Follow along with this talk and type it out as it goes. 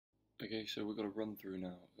Okay, so we've got a run through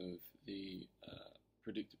now of the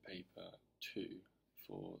predicted paper 2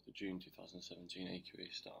 for the June 2017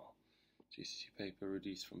 AQA style GCSE paper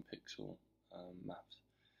released from Pixel Maths.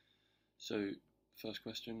 So, first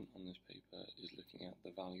question on this paper is looking at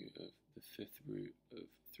the value of the fifth root of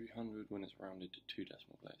 300 when it's rounded to 2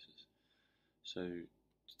 decimal places. So,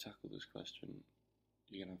 to tackle this question,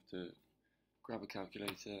 you're going to have to grab a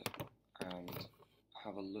calculator and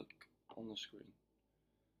have a look on the screen.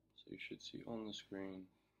 So you should see on the screen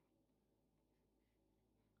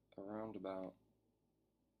around about,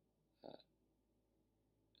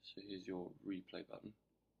 so here's your replay button,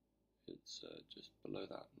 it's just below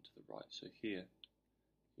that and to the right. So here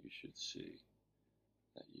you should see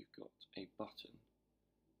that you've got a button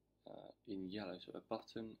in yellow, so a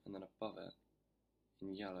button, and then above it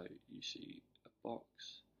in yellow you see a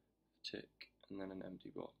box, a tick, and then an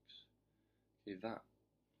empty box. Okay, that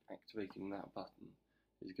activating that button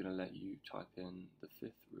is going to let you type in the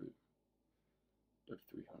fifth root of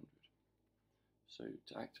 300. So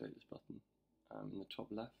to activate this button, in the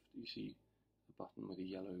top left you see a button with a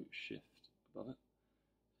yellow shift above it.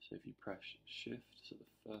 So if you press shift, so the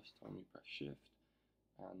first time you press shift,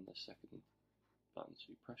 and the second button,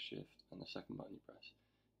 so you press shift and the second button you press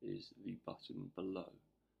is the button below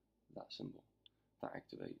that symbol. That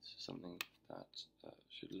activates something that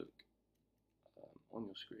should look on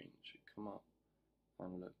your screen, it should come up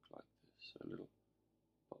and look like this. So a little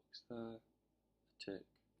box there, a tick,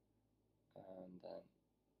 and then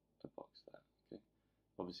a box there. Okay,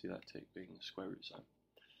 obviously that tick being the square root sign.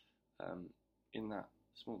 In that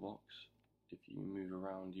small box, if you move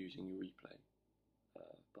around using your replay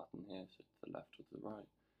button here, so to the left or to the right,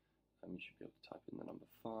 you should be able to type in the number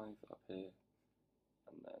 5 up here,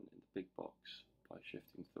 and then in the big box, by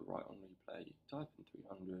shifting to the right on replay, you type in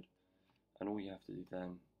 300, and all you have to do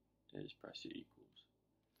then is press your equals.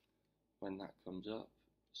 When that comes up,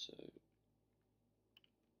 so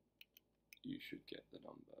you should get the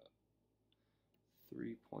number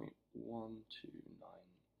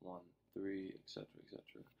 3.12913, etc.,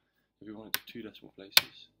 etc. If we want it to 2 decimal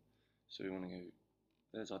places, so we want to go,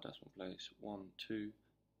 there's our decimal place, 1, 2,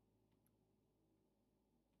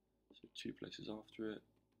 so 2 places after it.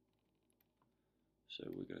 So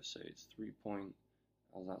we're going to say it's 3 point,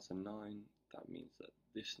 as that's a 9, that means that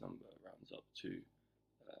this number rounds up to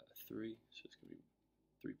 3, so it's going to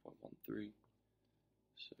be 3.13.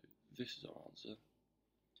 So this is our answer.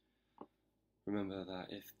 Remember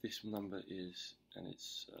that if this number is, and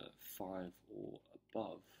it's 5 or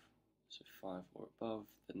above, so 5 or above,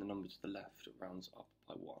 then the number to the left rounds up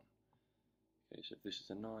by 1. Okay, so if this is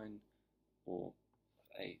a 9 or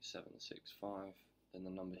 8, 7, 6, 5, then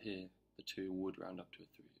the number here, the 2 would round up to a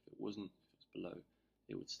 3. If it wasn't, if it's below,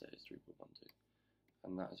 it would stay as 3.12.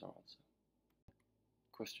 And that is our answer.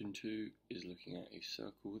 Question 2 is looking at a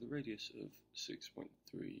circle with a radius of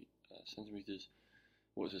 6.3 centimeters.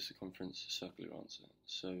 What is the circumference? Circle your answer.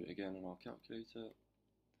 So again, on our calculator,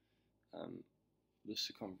 the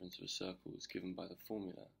circumference of a circle is given by the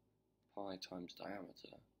formula pi times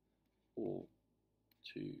diameter, or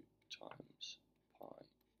 2 times pi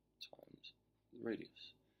times the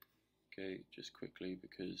radius. Okay, just quickly,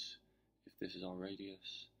 because if this is our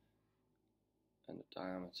radius and the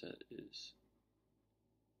diameter is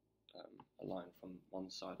a line from one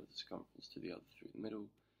side of the circumference to the other through the middle,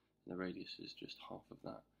 and the radius is just half of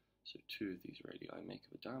that, so 2 of these radii make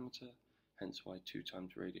up a diameter, hence why 2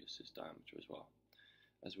 times radius is diameter as well.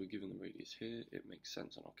 As we're given the radius here, it makes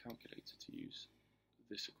sense on our calculator to use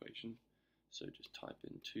this equation, so just type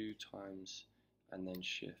in 2 times and then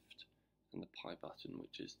shift and the pi button,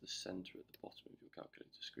 which is the center at the bottom of your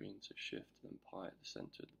calculator screen, so shift and then pi at the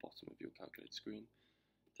center at the bottom of your calculator screen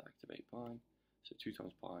to activate pi. So 2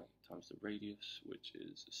 times pi times the radius, which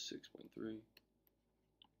is 6.3.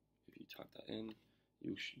 If you type that in,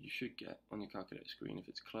 you should get on your calculator screen, if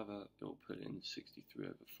it's clever, it will put in 63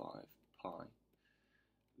 over 5 pi.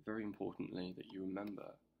 Very importantly that you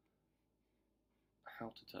remember how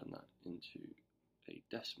to turn that into a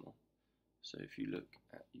decimal. So if you look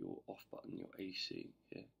at your off button, your AC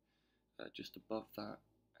here, just above that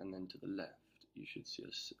and then to the left, you should see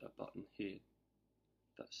a button here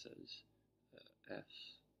that says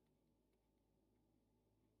S,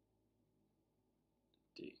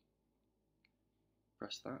 D.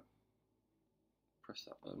 Press that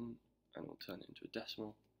button, and it will turn it into a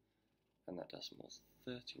decimal, and that decimal is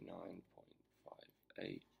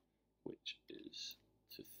 39.58, which is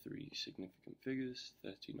to 3 significant figures,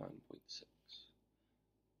 39.6.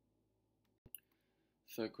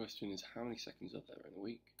 Third question is, how many seconds are there in a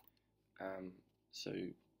week? So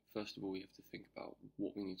first of all, we have to think about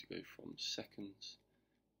what we need to go from seconds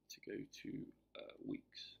to go to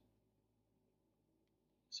weeks.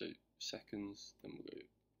 So seconds, then we'll go,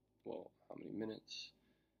 well, how many minutes,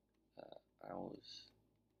 hours,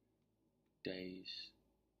 days,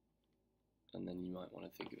 and then you might want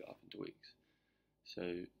to think of it up into weeks.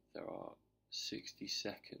 So there are 60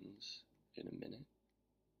 seconds in a minute,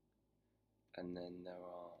 and then there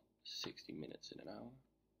are 60 minutes in an hour,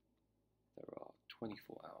 there are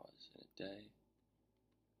 24 hours in a day,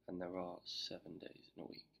 and there are 7 days in a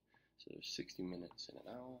week. So there's 60 minutes in an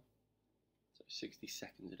hour, so 60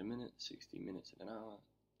 seconds in a minute, 60 minutes in an hour,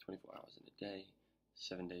 24 hours in a day,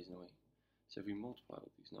 7 days in a week. So if we multiply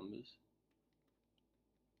all these numbers,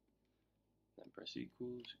 then press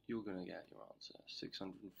equals, you're going to get your answer,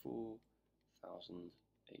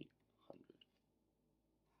 604,800.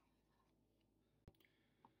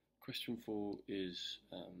 Question 4 is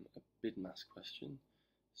a bid mass question.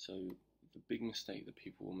 So the big mistake that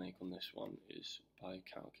people will make on this one is by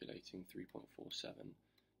calculating 3.47,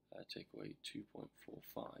 take away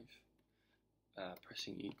 2.45,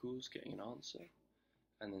 pressing equals, getting an answer,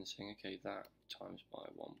 and then saying, okay, that times by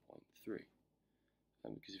 1.3.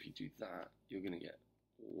 Because if you do that, you're going to get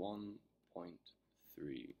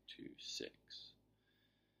 1.326,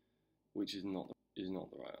 which is not the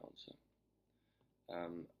right answer.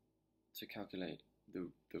 To calculate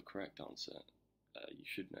the correct answer, you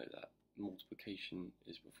should know that multiplication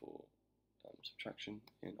is before subtraction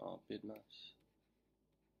in our bid maths.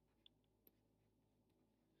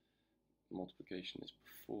 Multiplication is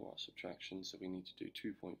before our subtraction, so we need to do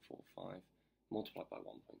 2.45 multiplied by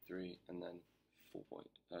 1.3 and then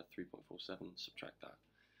 3.47, subtract that.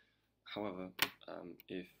 However,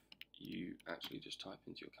 if you actually just type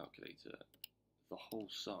into your calculator the whole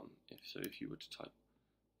sum, if you were to type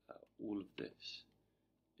all of this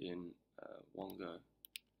in one go,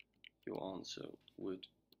 your answer would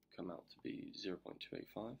come out to be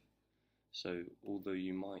 0.285. So although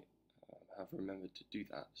you might have remembered to do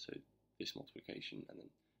that, so this multiplication and then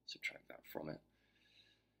subtract that from it,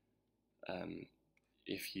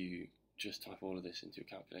 if you just type all of this into your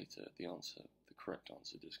calculator, the correct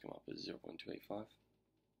answer does come up as 0.285.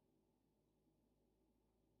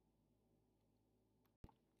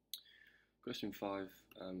 Question 5,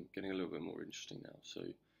 getting a little bit more interesting now.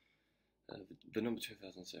 So the number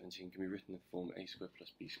 2017 can be written in the form a squared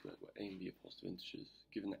plus b squared, where a and b are positive integers.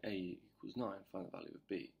 Given that a equals 9, find the value of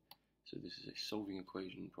b. So this is a solving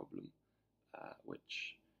equation problem,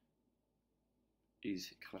 which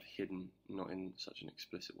is kind of hidden, not in such an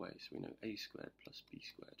explicit way. So we know a squared plus b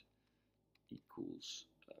squared equals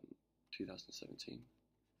 2017.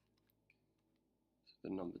 So the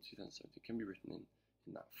number 2017 can be written in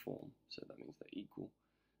that form, so that means they're equal.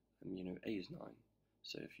 And you know a is 9,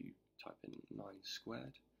 so if you type in 9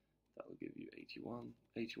 squared, that will give you 81.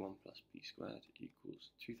 81 plus b squared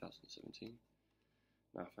equals 2017.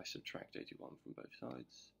 Now if I subtract 81 from both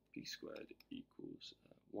sides, b squared equals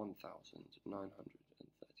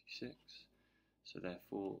 1936. So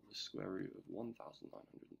therefore the square root of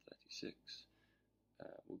 1936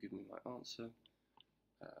 will give me my answer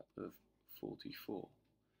of 44.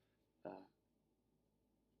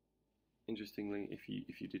 Interestingly, if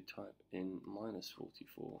you did type in minus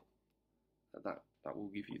 44, that will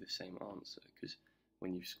give you the same answer, because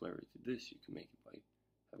when you square rooted this, you can make it by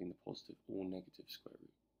having the positive or negative square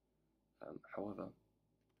root. However,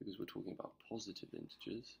 because we're talking about positive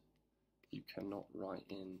integers, you cannot write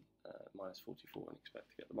in minus 44 and expect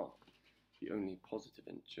to get the mark. The only positive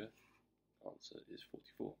integer answer is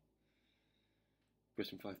 44.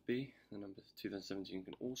 Question 5b, the number 2017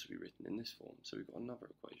 can also be written in this form, so we've got another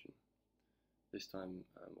equation. This time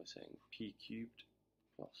we're saying p cubed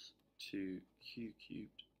plus 2q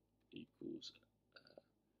cubed equals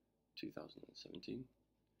 2017,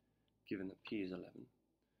 given that p is 11.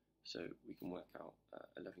 So we can work out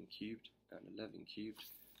 11 cubed and 11 cubed.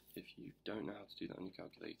 If you don't know how to do that on your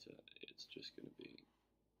calculator, it's just going to be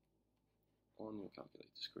on your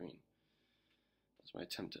calculator screen. That's my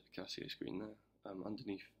attempt at a Casio screen there.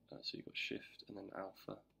 Underneath, so you've got shift and then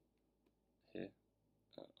alpha here.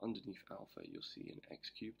 Underneath alpha, you'll see an x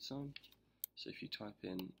cubed sign. So if you type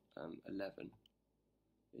in 11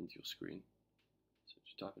 into your screen, so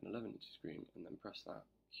just type in 11 into your screen and then press that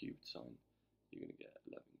cubed sign, you're going to get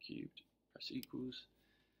 11 cubed. Press equals,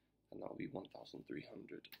 and that will be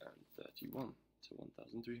 1331. So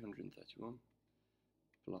 1331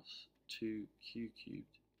 plus 2q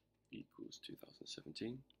cubed equals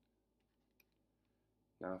 2017.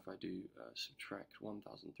 Now if I do subtract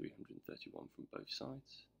 1331 from both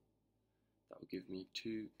sides, that will give me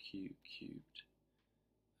 2q cubed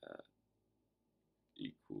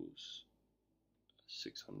equals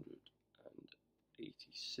 680.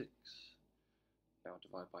 86. Now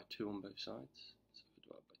divide by 2 on both sides. So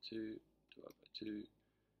divide by 2, divide by 2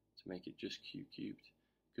 to make it just q cubed.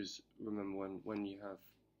 Because remember, when you have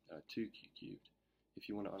 2q cubed, if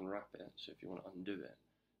you want to unwrap it, so if you want to undo it,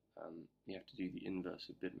 you have to do the inverse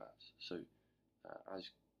of BIDMAS. So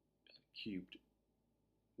as cubed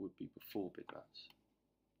would be before BIDMAS,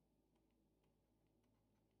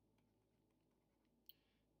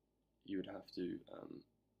 you would have to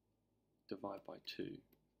divide by 2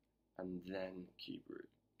 and then cube root.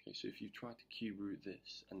 Okay, so if you try to cube root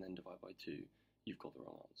this and then divide by 2, you've got the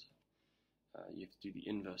wrong answer. You have to do the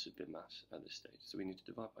inverse of BIDMAS at this stage. So we need to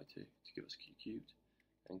divide by 2 to give us q cubed,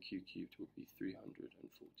 and q cubed will be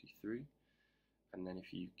 343. And then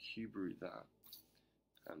if you cube root that,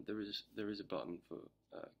 there is a button for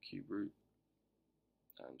cube root.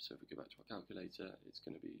 So if we go back to our calculator, it's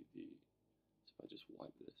going to be the, so if I just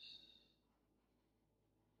wipe this,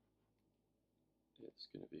 it's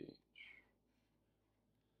going to be,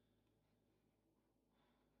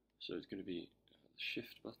 so it's going to be the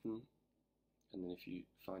shift button, and then if you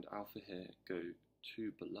find alpha here, go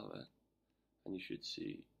 2 below it, and you should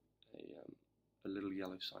see a little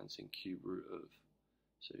yellow sign saying cube root of.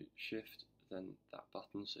 So shift, then that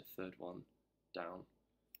button, so third one down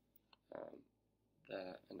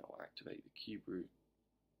there, and it will activate the cube root,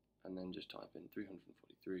 and then just type in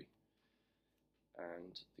 343,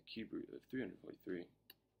 and the cube root of 343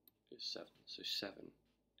 is 7, so 7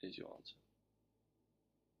 is your answer.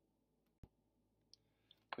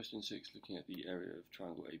 Question 6, looking at the area of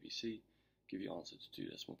triangle ABC, give your answer to 2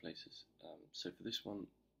 decimal places. So for this one,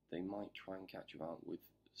 they might try and catch you out with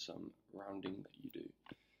some rounding that you do.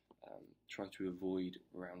 Try to avoid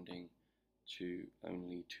rounding to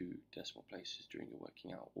only 2 decimal places during your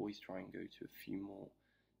working out. Always try and go to a few more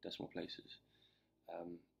decimal places.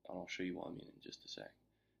 And I'll show you what I mean in just a sec.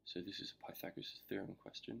 So this is a Pythagoras theorem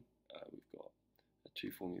question. We've got a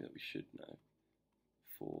 2 formula that we should know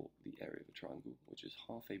for the area of a triangle, which is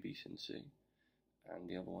half AB sin C, and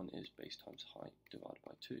the other one is base times height divided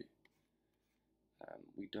by 2.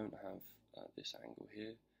 We don't have this angle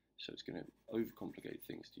here, so it's going to overcomplicate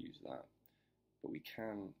things to use that, but we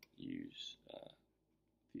can use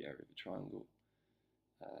the area of a triangle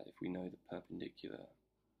if we know the perpendicular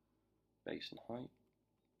base and height.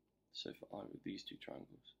 So for either of these 2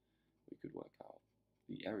 triangles, we could work out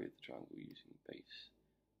the area of the triangle using base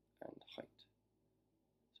and height.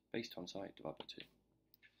 So base times height divided by 2.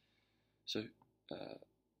 So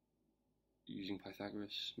using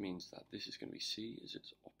Pythagoras means that this is going to be C as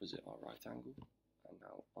it's opposite our right angle, and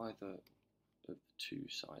now either of the 2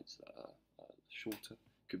 sides that are shorter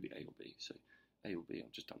could be A or B. So A or B,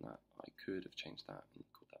 I've just done that. I could have changed that and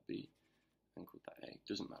called that B and called that A.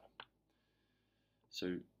 Doesn't matter.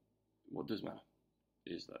 So what does matter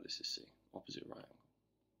is that this is C, opposite right angle.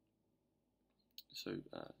 So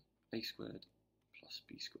A squared plus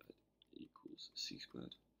B squared equals C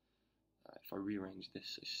squared. If I rearrange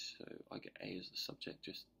this so I get A as the subject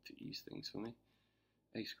just to ease things for me,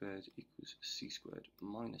 A squared equals C squared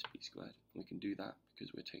minus B squared. We can do that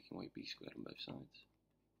because we're taking away B squared on both sides.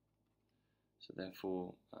 So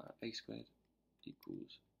therefore A squared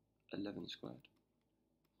equals 11 squared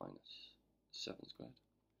minus 7 squared.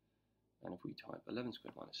 And if we type 11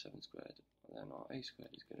 squared minus 7 squared, then our A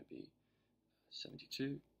squared is going to be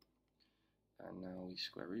 72. And now we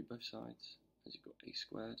square root both sides. As you've got A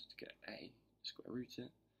squared, to get A, square root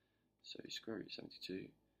it. So square root 72,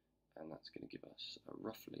 and that's going to give us a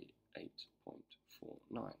roughly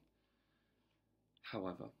 8.49.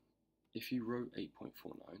 However, if you wrote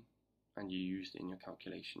 8.49 and you used it in your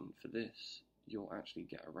calculation for this, you'll actually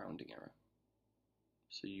get a rounding error.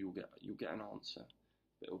 So you'll get an answer,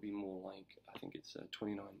 but it'll be more like, I think it's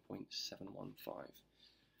 29.715.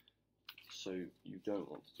 So you don't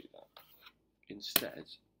want to do that. Instead,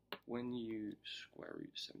 when you square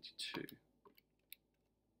root 72,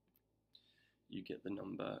 you get the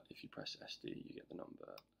number, if you press SD, you get the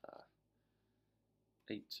number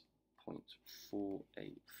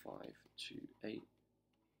 8.48528.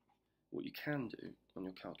 What you can do on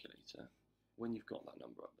your calculator, when you've got that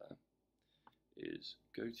number up there, is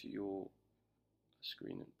go to your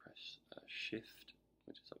screen and press Shift,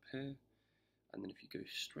 which is up here, and then if you go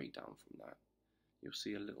straight down from that, you'll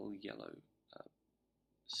see a little yellow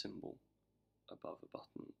symbol above a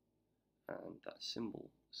button, and that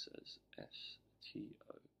symbol says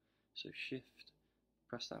STO. So Shift,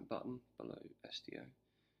 press that button below STO,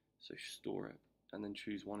 so store it, and then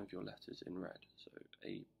choose one of your letters in red, so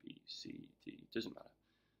A, B, C, D, doesn't matter.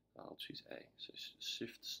 I'll choose A, so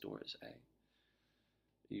Shift store it as A.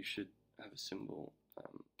 You should have a symbol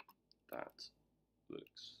that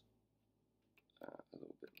looks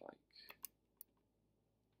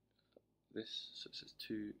this, so it says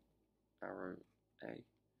 2 arrow A,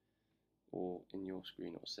 or in your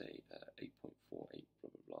screen it will say 8.48 blah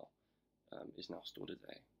blah blah, is now stored as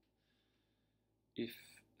A. If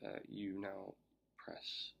you now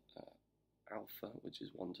press alpha, which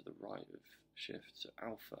is 1 to the right of shift, so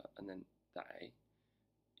alpha and then that A,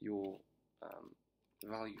 your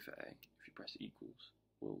value for A, if you press equals,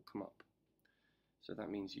 will come up. So that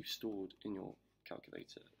means you've stored in your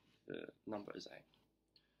calculator the number as A.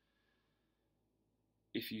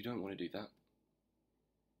 If you don't want to do that,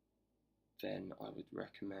 then I would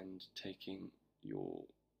recommend taking your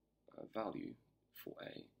value for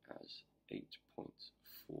A as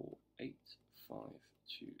 8.48528.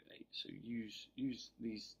 So use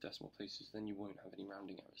these decimal places, then you won't have any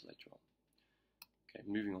rounding errors later on. Okay,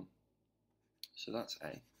 moving on. So that's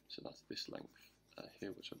A, so that's this length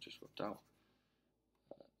here, which I've just worked out.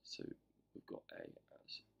 So we've got A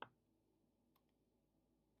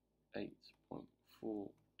as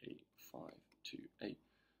 8.48528,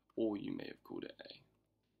 or you may have called it A.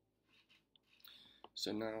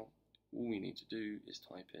 So now all we need to do is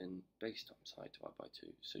type in base times height divided by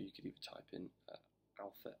 2. So you could either type in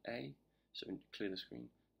alpha A, so clear the screen,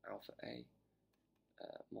 alpha A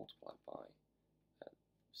multiplied by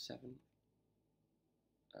 7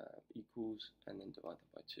 equals, and then divide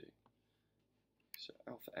that by 2. So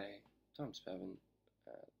alpha A times 7,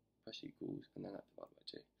 press equals, and then that divided by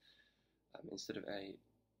 2. Instead of A,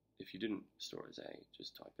 if you didn't store it as A,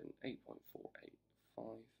 just type in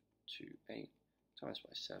 8.48528 times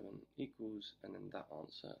by 7 equals, and then that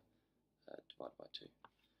answer divided by 2.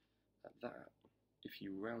 That, if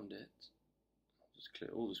you round it, I'll just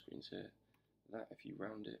clear all the screens here, that if you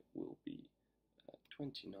round it will be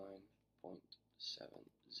 29.70.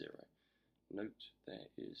 Note there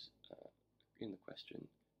is, in the question,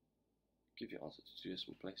 give your answer to 2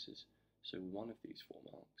 decimal places, so one of these 4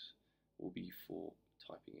 marks will be for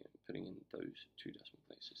typing in, putting in those 2 decimal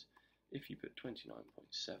places. If you put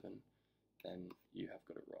 29.7, then you have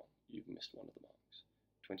got it wrong. You've missed one of the marks.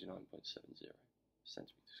 29.70 centimeters squared.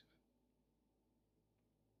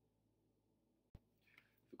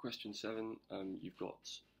 For question 7, you've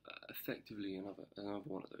got effectively another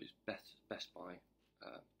one of those best by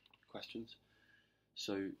questions.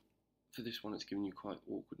 So for this one, it's giving you quite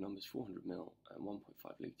awkward numbers: 400 ml and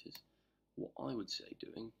 1.5 litres. What I would say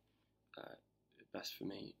doing, best for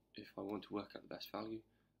me, if I want to work out the best value,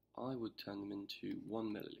 I would turn them into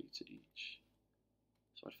 1 milliliter each.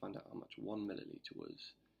 So I'd find out how much 1 milliliter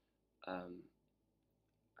was, and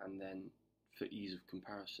then for ease of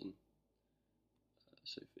comparison,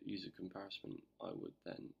 I would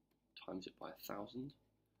then times it by 1,000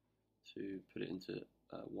 to put it into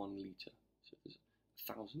 1 litre. So there's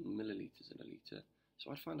 1,000 millilitres in a litre.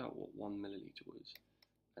 So I'd find out what 1 milliliter was,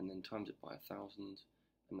 and then times it by 1,000,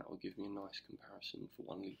 and that will give me a nice comparison for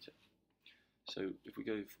 1 litre. So if we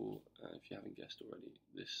go for, if you haven't guessed already,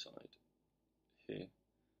 this side here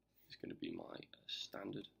is going to be my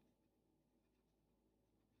standard,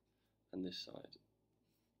 and this side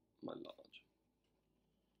my large.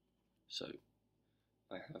 So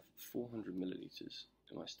I have 400 millilitres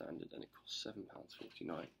in my standard, and it costs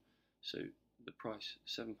 £7.49. So the price,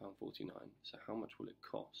 £7.49. So how much will it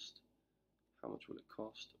cost? How much will it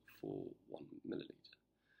cost for 1 milliliter?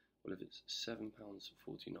 Well, if it's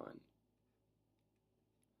 £7.49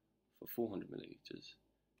 for 400 millilitres,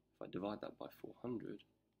 if I divide that by 400,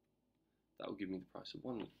 that will give me the price of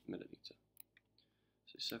 1 milliliter.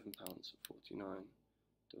 So £7.49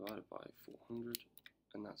 divided by 400,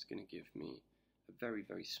 and that's going to give me a very,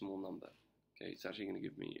 very small number. Okay, it's actually going to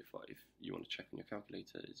give me, if you want to check on your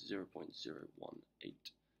calculator, it's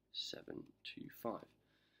 0.018725.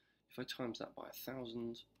 If I times that by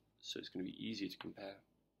 1,000, so it's going to be easier to compare.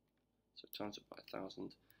 So times it by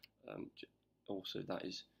 1,000. Also, that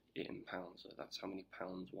is it in pounds. So that's how many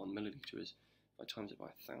pounds 1 milliliter is. If I times it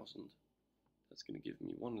by 1,000, that's going to give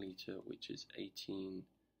me 1 litre, which is 18.725,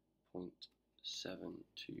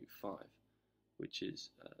 which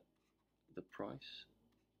is the price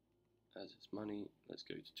as it's money. Let's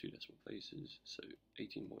go to 2 decimal places, so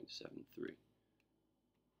 18.73.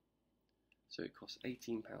 So it costs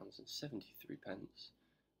 £18.73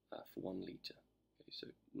 for 1 litre. Okay, so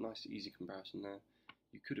nice easy comparison there.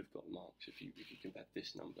 You could have got marks if you compared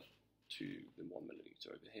this number to the 1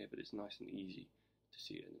 milliliter over here, but it's nice and easy to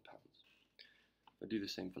see it in the pounds. If I do the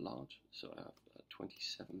same for large, so I have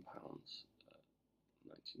 £27.99.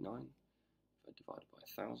 If I divide it by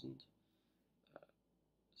 1,000,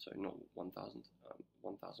 so not 1,000,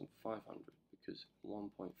 1,500, because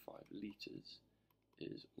 1.5 litres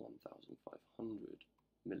is 1,500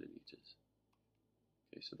 millilitres.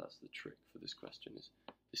 Okay, so that's the trick for this question. Is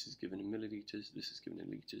this is given in milliliters, this is given in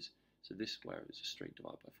liters. So this, where it's a straight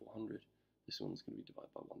divide by 400, this one's going to be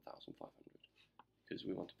divided by 1,500 because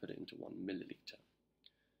we want to put it into 1 milliliter.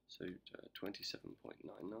 So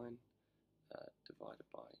 27.99 divided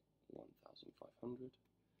by 1,500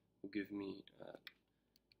 will give me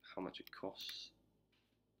how much it costs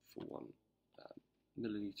for 1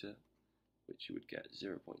 milliliter, which you would get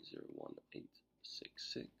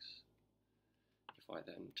 0.01866. If I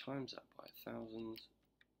then times that by 1,000,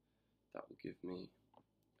 that will give me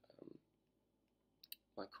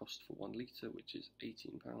my cost for 1 litre, which is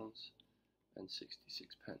 £18 and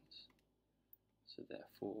 66 pence. So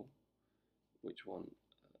therefore, which one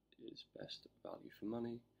is best value for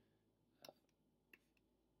money?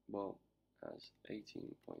 Well, as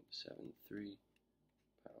 £18.73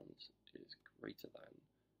 is greater than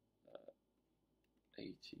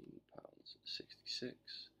 £18.66,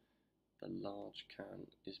 the large can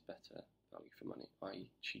is better value for money, i.e.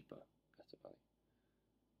 cheaper, better value.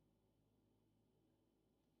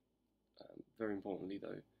 Very importantly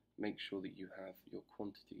though, make sure that you have your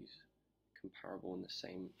quantities comparable in the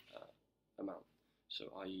same amount.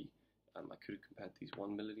 So i.e. I could have compared these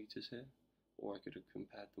 1 milliliters here, or I could have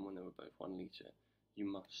compared them when they were both 1 litre. You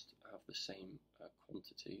must have the same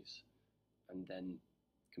quantities and then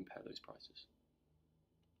compare those prices.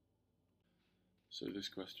 So this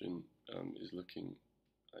question is looking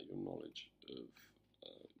at your knowledge of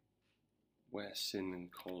where sin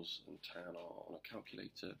and cos and tan are on a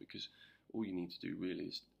calculator, because all you need to do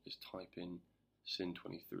really is type in sin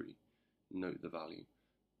 23, note the value,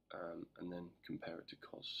 and then compare it to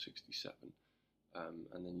cos 67,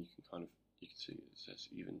 and then you can see it says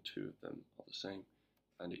even 2 of them are the same,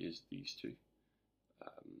 and it is these 2.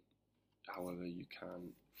 However, you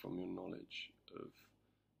can, from your knowledge of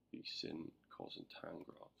the sin, cos and tan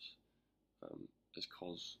graphs, as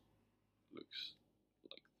cos looks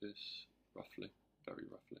like this, roughly, very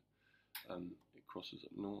roughly, it crosses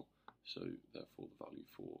at 0, so therefore the value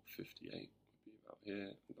for 58 would be about here,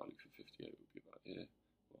 and the value for 58 would be about here,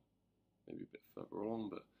 well, maybe a bit further along,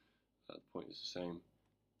 but the point is the same,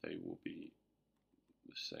 they will be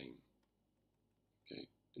the same. Okay,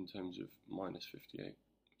 in terms of minus 58,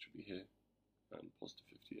 which would be here, and positive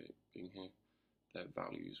 58 being here, their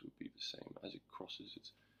values would be the same. As it crosses,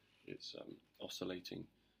 it's oscillating,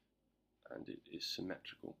 and it is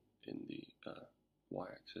symmetrical in the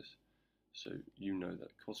y-axis. So you know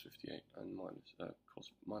that cos 58 and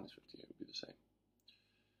cos minus 58 would be the same.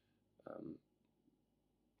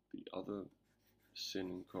 The other sin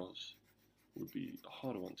and cos would be a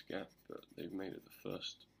harder one to get, but they've made it the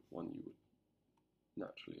first one you would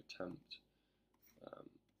naturally attempt.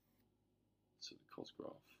 So the cos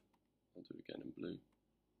graph, I'll do it again in blue,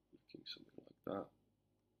 looking something like that,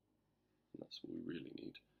 and that's what we really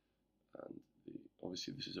need. And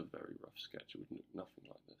obviously this is a very rough sketch, it would look nothing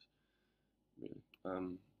like this, really.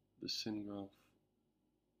 The sin graph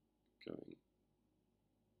going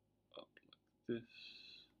up like this,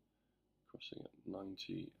 crossing at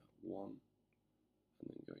 90 at 1, and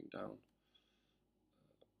then going down.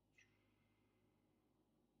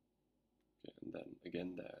 Okay, and then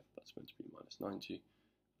again there, that's meant to be minus 90,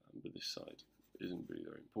 but this side isn't really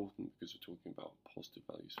very important because we're talking about positive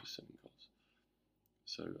values for sin and cos.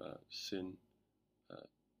 So sin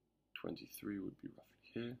 23 would be roughly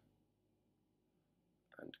here,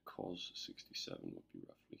 and cos 67 would be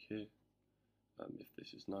roughly here, if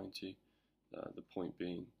this is 90. The point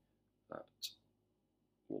being that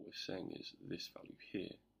what we're saying is this value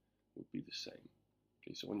here would be the same.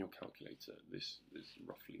 Okay, so on your calculator, this is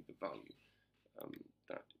roughly the value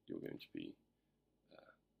that you're going to be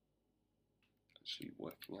actually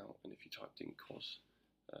working out. And if you typed in cos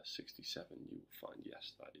 67, you will find,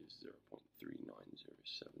 yes, that is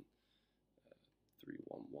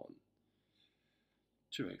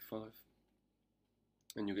 0.3907311,285,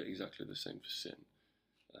 and you'll get exactly the same for sin.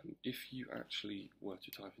 If you actually were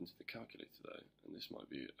to type into the calculator though, and this might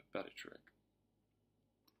be a better trick,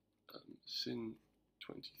 sin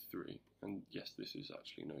 23, and yes, this is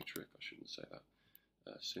actually no trick, I shouldn't say that,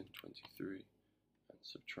 sin 23 and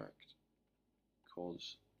subtract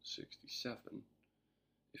cos 67,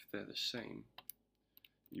 if they're the same,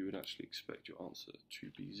 you would actually expect your answer to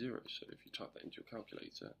be 0. So if you type that into your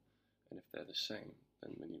calculator, and if they're the same,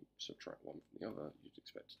 then when you subtract one from the other, you'd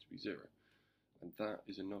expect it to be 0. And that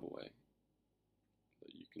is another way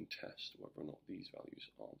that you can test whether or not these values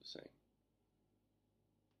are the same.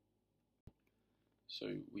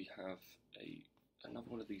 So we have another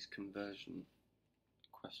one of these conversion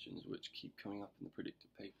questions which keep coming up in the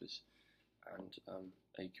predicted papers and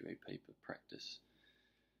AQA paper practice.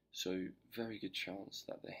 So very good chance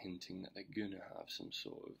that they're hinting that they're going to have some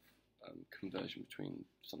sort of conversion between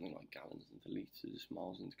something like gallons into litres,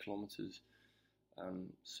 miles into kilometres.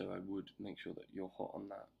 So I would make sure that you're hot on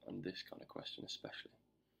that, on this kind of question especially.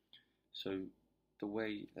 So the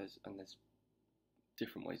way, there's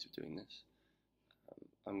different ways of doing this.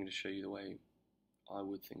 I'm going to show you the way I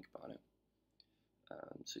would think about it.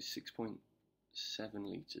 So 6.7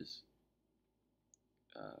 litres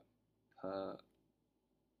per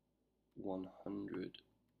 100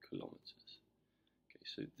 kilometres. Okay,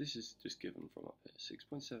 so this is just given from up here,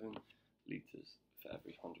 6.7 litres for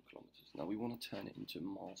every 100 kilometres. Now we want to turn it into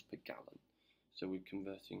miles per gallon. So we're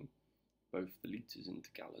converting both the litres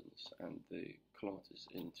into gallons and the kilometres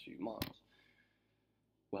into miles.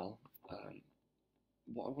 Well,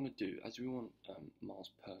 what I want to do, as we want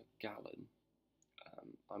miles per gallon,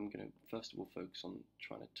 I'm going to first of all focus on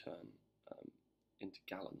trying to turn into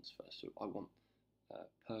gallons first. So I want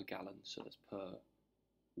per gallon, so that's per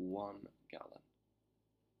 1 gallon.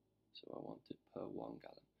 So I want it per 1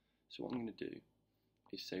 gallon. So what I'm going to do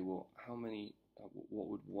is say, well, how many, what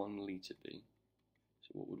would 1 litre be?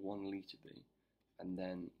 So what would 1 litre be? And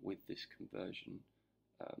then with this conversion,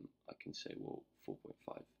 I can say, well,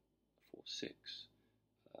 4.546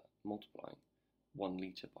 multiplying 1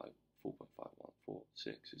 litre by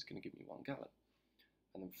 4.5146 is going to give me 1 gallon.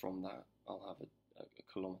 And then from that, I'll have a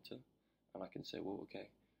kilometre, and I can say, well, okay,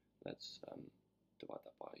 let's divide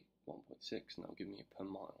that by 1.6, and that'll give me per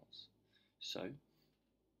miles. So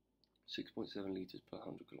 6.7 litres per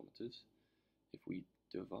 100 kilometres. If we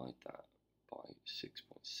divide that by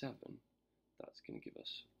 6.7, that's going to give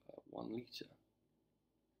us 1 litre.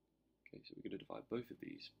 Okay, so we're going to divide both of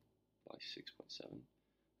these by 6.7,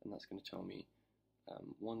 and that's going to tell me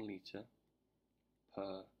 1 litre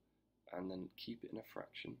per, and then keep it in a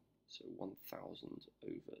fraction, so 1000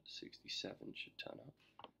 over 67 should turn up,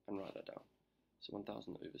 and write that down. So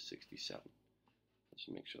 1000 over 67. Let's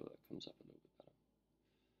just make sure that comes up a little bit better.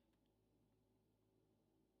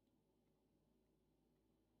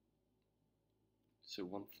 So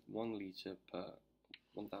 1 litre per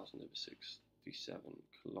 1000 over 67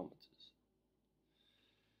 kilometres.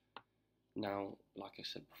 Now, like I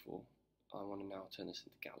said before, I want to now turn this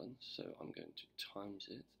into gallons, so I'm going to times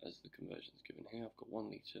it as the conversion is given here. I've got 1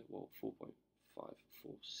 litre, well,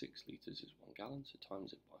 4.546 litres is 1 gallon, so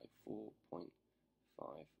times it by 4.546,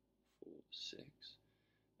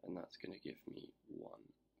 and that's going to give me 1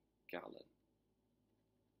 gallon.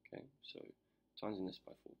 Okay, so timesing this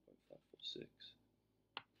by 4.546,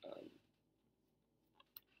 and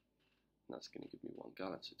that's going to give me 1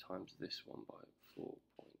 gallon, so times this one by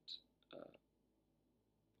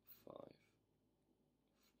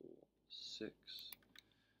 4.546,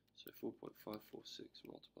 so 4.546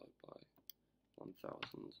 multiplied by 1000 over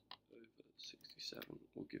 67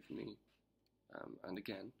 will give me, and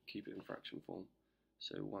again, keep it in fraction form,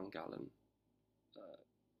 so 1 gallon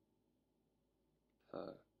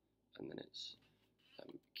per, and then it's,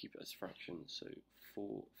 keep it as fraction, so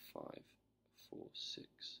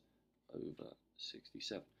 4.546 over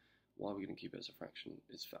 67. Why are we going to keep it as a fraction?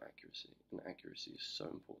 It's for accuracy, and accuracy is so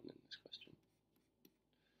important in this question.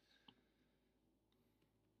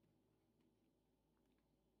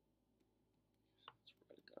 Let's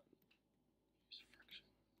write it down. Use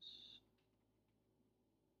fractions.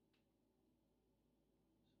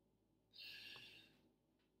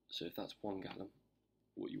 So if that's 1 gallon,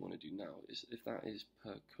 what you want to do now is, if that is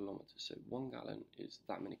per kilometre, so 1 gallon is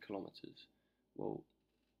that many kilometres, well,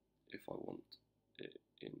 if I want it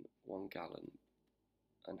in 1 gallon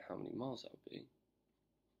and how many miles that would be,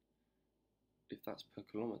 if that's per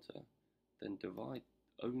kilometre, then divide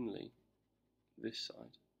only this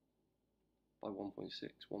side by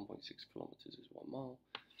 1.6. 1.6 kilometres is 1 mile,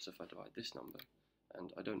 so if I divide this number,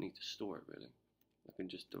 and I don't need to store it really, I can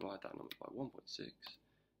just divide that number by 1.6,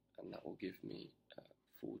 and that will give me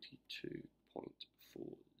 42.40,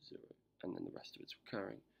 and then the rest of it's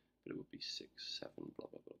recurring, but it would be 6, 7, blah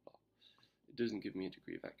blah blah blah. It doesn't give me a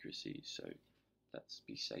degree of accuracy, so let's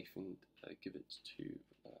be safe and give it to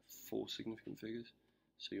 4 significant figures.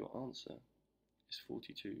 So your answer is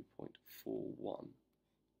 42.41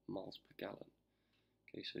 miles per gallon.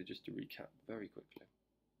 Okay, so just to recap very quickly,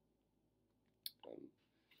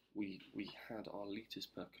 we had our litres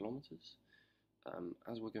per kilometres.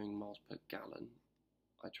 As we're going miles per gallon,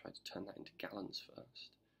 I tried to turn that into gallons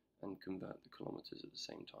first and convert the kilometres at the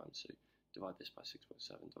same time. So divide this by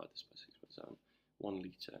 6.7, divide this by 6.7. 1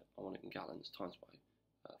 litre, I want it in gallons, times by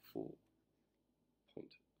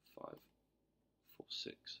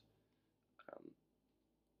 4.546.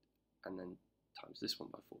 And then times this one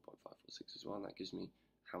by 4.546 as well, and that gives me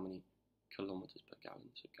how many kilometers per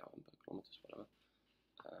gallon, so gallon per kilometers, whatever,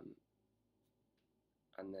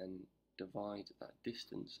 and then divide that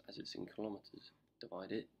distance as it's in kilometers,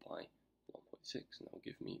 divide it by 1.6, and that will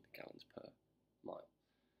give me the gallons per mile,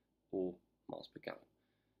 or miles per gallon.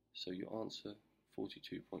 So your answer,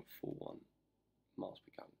 42.41 miles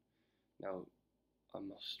per gallon. Now, I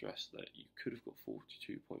must stress that you could have got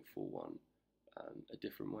 42.41 a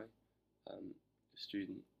different way. A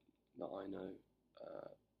student that I know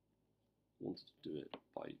wanted to do it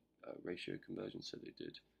by ratio conversion, so they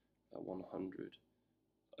did 100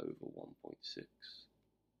 over 1.6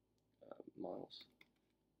 miles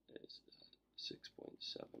is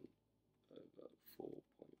 6.7 over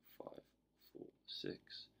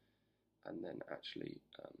 4.546, and then actually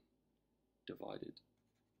divided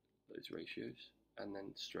those ratios, and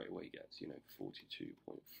then straight away gets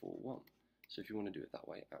 42.41. So if you want to do it that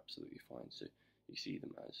way, absolutely fine. So you see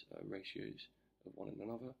them as ratios of one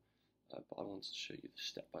another, but I wanted to show you the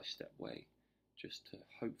step-by-step way, just to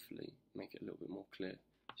hopefully make it a little bit more clear,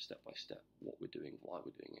 step by step, what we're doing, why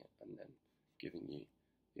we're doing it, and then giving you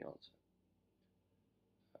the answer.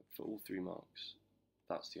 For all 3 marks,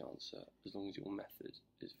 that's the answer, as long as your method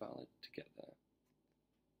is valid to get there.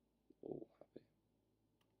 All happy.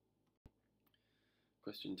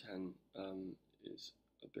 Question 10 is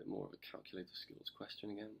a bit more of a calculator skills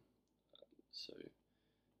question again. So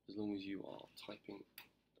as long as you are typing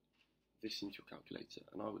this into your calculator,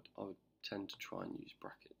 and I would tend to try and use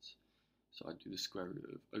brackets. So I do the square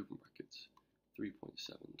root of open brackets,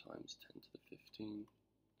 3.7 times 10 to the 15,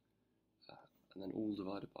 and then all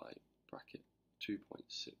divided by bracket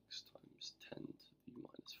 2.6 times 10 to the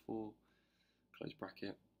minus 4, close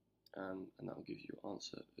bracket, and that will give you an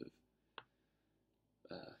answer of,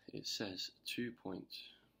 it says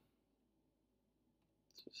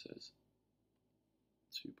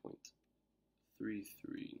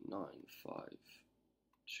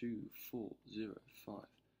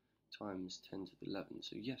times 10 to the 11.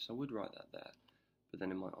 So yes, I would write that there, but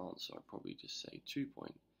then in my answer I'd probably just say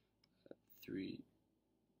 2.34,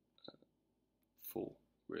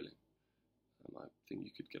 really. I think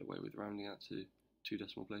you could get away with rounding out to 2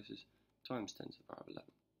 decimal places, times 10 to the power of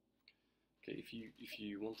 11. Okay, if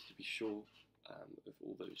you wanted to be sure of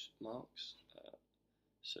all those marks,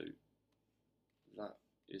 so that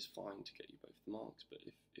is fine to get you both the marks, but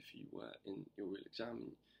if you were in your real exam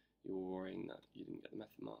and you were worrying that you didn't get the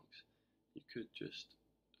method marks, you could just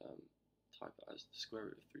type it as the square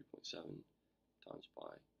root of 3.7 times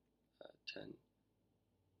by 10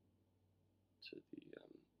 to the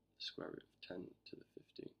square root of 10 to the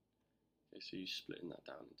 15. Okay, so you're splitting that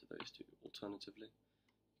down into those two. Alternatively,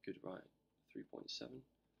 you could write 3.7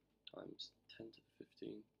 times 10 to the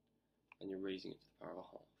 15, and you're raising it to the power of a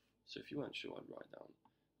half. So if you weren't sure, I'd write down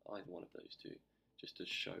either one of those two, just to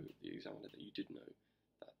show the examiner that you did know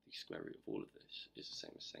that the square root of all of this is the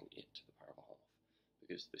same as saying it to the power of a half,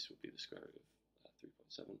 because this would be the square root of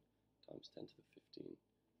 3.7 times 10 to the 15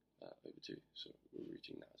 over 2, so we're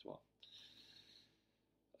rooting that as well.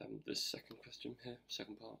 The second question here,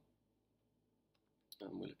 second part,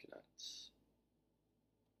 we're looking at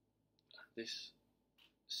this.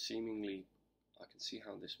 Seemingly, I can see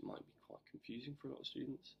how this might be quite confusing for a lot of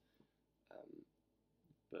students,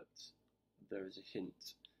 but there is a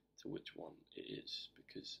hint to which one it is,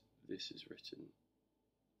 because this is written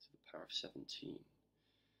to the power of 17.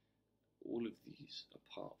 All of these,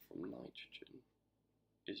 apart from nitrogen,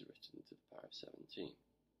 is written to the power of 17.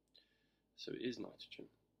 So it is nitrogen,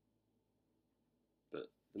 but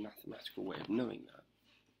the mathematical way of knowing that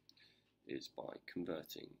is by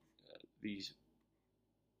converting these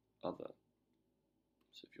other,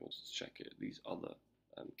 so if you wanted to check it, these other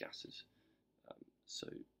gases, so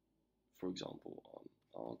for example on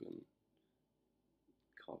argon,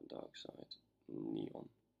 carbon dioxide, neon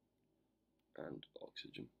and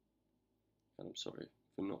oxygen, and I'm sorry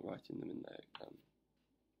for not writing them in their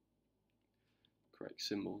correct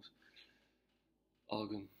symbols.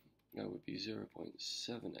 Argon would be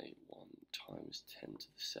 0.781 times 10 to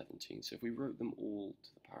the 17. So if we wrote them all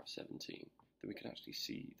to the power of 17, then we can actually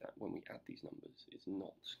see that when we add these numbers, it's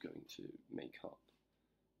not going to make up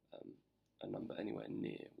a number anywhere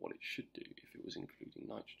near what it should do if it was including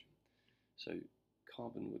nitrogen. So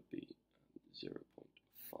carbon would be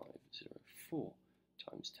 0.504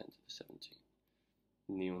 times 10 to the 17.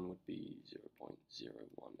 Neon would be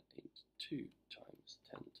 0.0182 times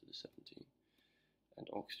 10 to the 17. And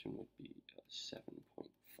oxygen would be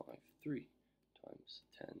 7.53 times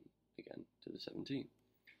 10 again to the 17.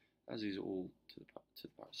 As these are all to the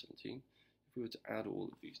power of 17, if we were to add all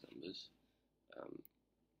of these numbers,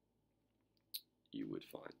 you would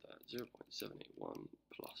find that 0.781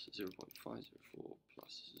 plus 0.504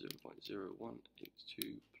 plus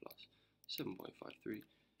 0.0182 plus 7.53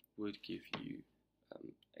 would give you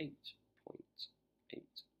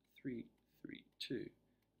 8.8332,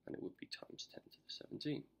 and it would be times 10 to the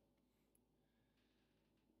 17.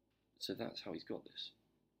 So that's how he's got this.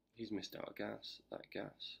 He's missed out a gas. That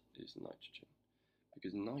gas is nitrogen.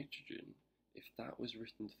 Because nitrogen, if that was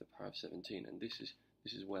written to the power of 17, and this is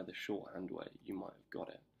where the shorthand way you might have got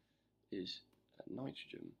it, is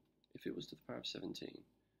nitrogen, if it was to the power of 17,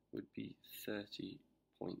 would be 30.8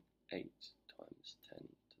 times 10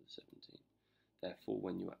 to the 17. Therefore,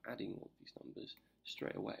 when you are adding all these numbers,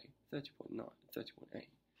 straight away, 30.8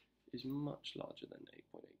 is much larger than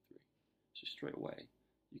 8.83. So straight away,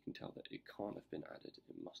 you can tell that it can't have been added,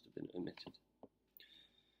 it must have been omitted.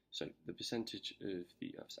 So the percentage of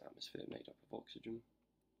the Earth's atmosphere made up of oxygen.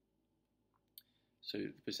 So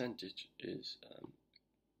the percentage is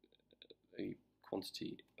a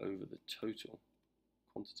quantity over the total,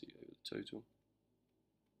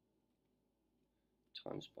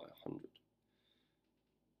 times by 100.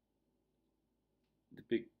 The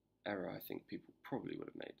big error I think people probably would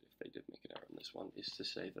have made if they did make an error on this one is to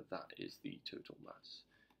say that that is the total mass.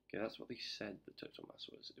 Okay, that's what they said the total mass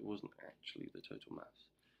was. It wasn't actually the total mass.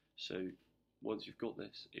 So once you've got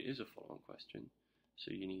this, it is a follow-on question,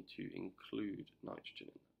 so you need to include nitrogen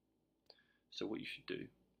in that. So what you should do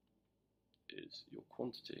is your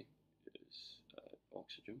quantity is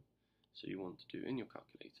oxygen, so you want to do in your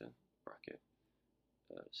calculator bracket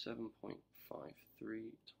 7.53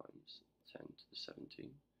 times 10 to the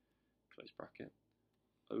 17, close bracket,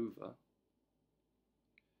 over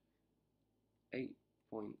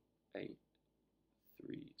 8.83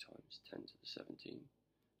 times 10 to the 17,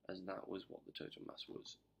 as that was what the total mass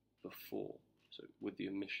was before, so with the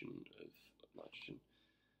omission of nitrogen,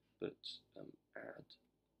 but add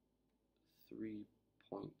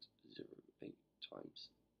 3.08 times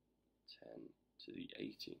 10 to the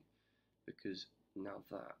 18, because now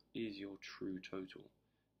that is your true total.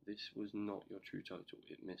 This was not your true total,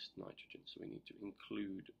 it missed nitrogen, so we need to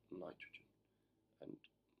include nitrogen, and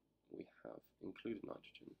we have included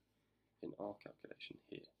nitrogen in our calculation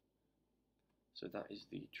here. So that is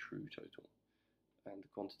the true total, and the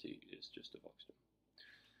quantity is just of oxygen.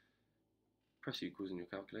 Press equals in your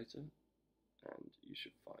calculator, and you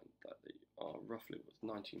should find that they are roughly was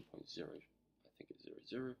 19.0, I think it's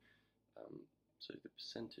 00. So the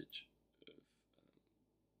percentage of,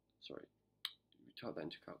 sorry, if you type that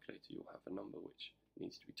into a calculator, you'll have a number which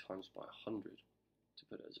needs to be times by 100 to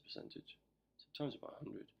put it as a percentage. So times it by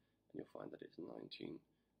 100, and you'll find that it's 19.0%,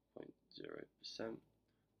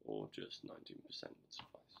 or just 19% would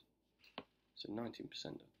suffice. So 19%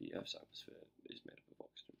 of the Earth's atmosphere is made up of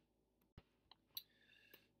oxygen.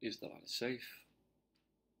 Is the ladder safe?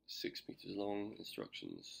 6 meters long,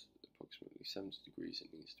 instructions approximately 70 degrees it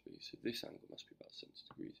needs to be, so this angle must be about 70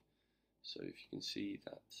 degrees. So if you can see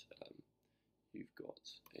that you've got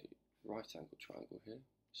a right angle triangle here,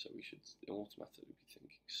 so we should automatically be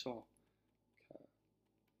thinking saw,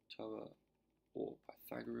 Toa, or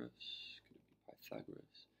Pythagoras. Could it be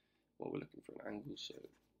Pythagoras? Well, we're looking for an angle, so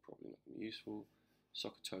probably not going to be useful.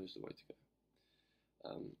 Sokoto is the way to go.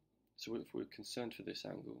 So if we're concerned for this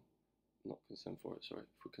angle, not concerned for it, sorry,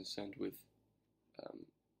 if we're concerned with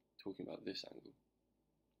talking about this angle,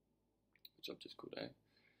 which I've just called A,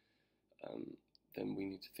 then we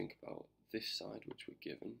need to think about this side, which we're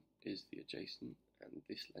given, is the adjacent, and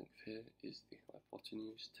this length here is the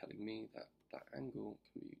hypotenuse, telling me that that angle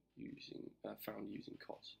can be found using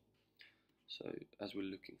cos. So as we're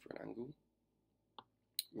looking for an angle,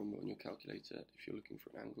 remember on your calculator, if you're looking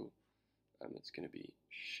for an angle, it's going to be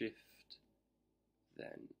shift,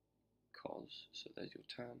 then cos, so there's your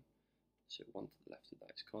tan, so 1 to the left of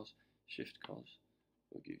that is cos, shift cos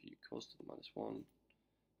will give you cos to the -1,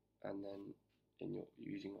 and then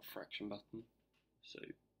using your fraction button, so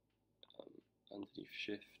underneath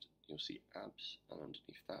shift you'll see abs, and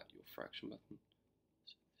underneath that your fraction button,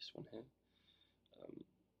 so this one here.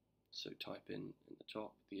 So type in the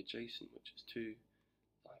top the adjacent, which is 2,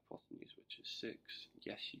 the hypotenuse, which is 6,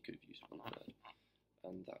 yes you could have used 1/3,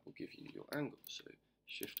 and that will give you your angle, so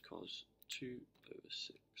shift cos 2 over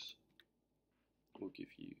 6 will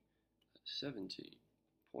give you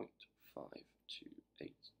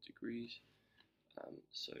 70.528 degrees,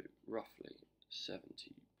 so roughly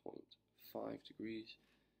 70.5 degrees,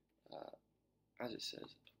 as it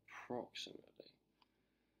says, approximately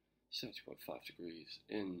 70.5 degrees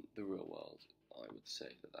in the real world. I would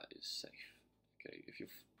say that is safe. Okay, if you're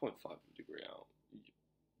 0.5 degree out,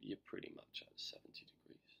 you're pretty much at 70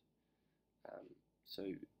 degrees.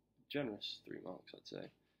 So generous 3 marks, I'd say.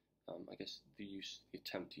 I guess the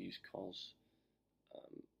attempt to use cos,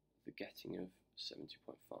 the getting of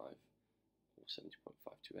 70.5 or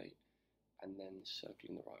 70.528, and then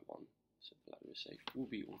circling the right one so the ladder is safe will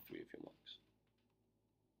be all 3 of your marks.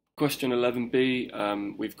 Question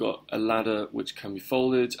 11b, we've got a ladder which can be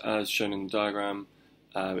folded as shown in the diagram.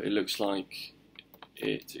 It looks like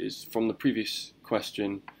it is from the previous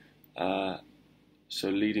question, so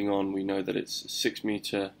leading on we know that it's a 6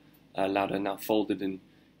 meter ladder now folded in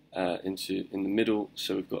the middle,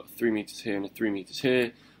 so we've got 3 meters here and 3 meters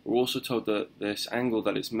here. We're also told that this angle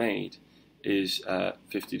that it's made is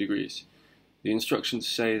 50 degrees. The instructions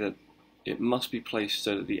say that it must be placed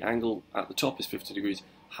so that the angle at the top is 50 degrees.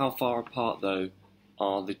 How far apart though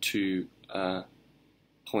are the 2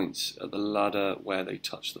 points at the ladder where they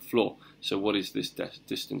touch the floor? So what is this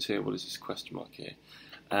distance here? What is this question mark here?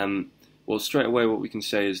 Well, straight away what we can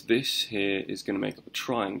say is this here is going to make up a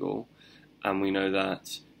triangle, and we know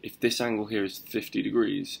that if this angle here is 50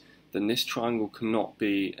 degrees, then this triangle cannot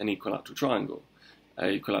be an equilateral triangle.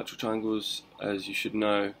 Equilateral triangles, as you should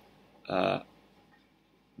know,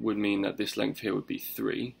 would mean that this length here would be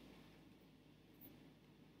 3.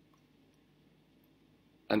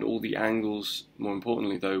 And all the angles, more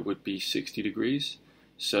importantly though, would be 60 degrees.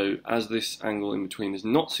 So as this angle in between is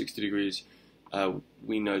not 60 degrees,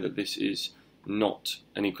 we know that this is not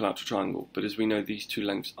an equilateral triangle. But as we know these 2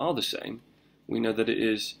 lengths are the same, we know that it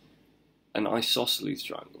is an isosceles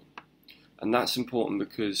triangle. And that's important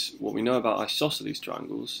because what we know about isosceles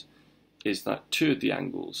triangles is that 2 of the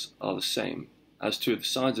angles are the same. As 2 of the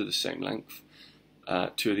sides are the same length,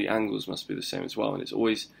 2 of the angles must be the same as well. And it's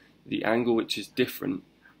always the angle which is different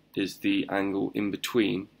is the angle in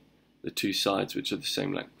between the 2 sides which are the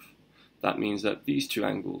same length. That means that these 2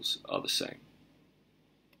 angles are the same.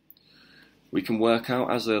 We can work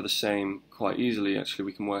out, as they're the same, quite easily actually,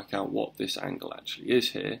 we can work out what this angle actually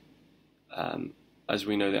is here. As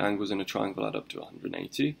we know, the angles in a triangle add up to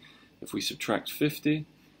 180. If we subtract 50,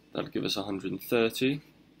 that'll give us 130.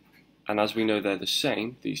 And as we know they're the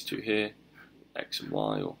same, these 2 here, x and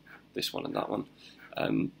y, or this one and that one,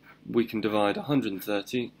 we can divide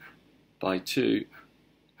 130 by 2,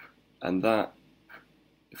 and that,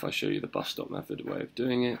 if I show you the bus stop method way of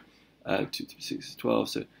doing it, 2 to the 6 is 12,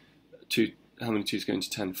 so 2, how many 2's going to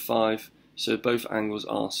 10? 5, so both angles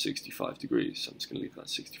are 65 degrees, so I'm just going to leave that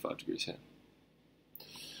 65 degrees here.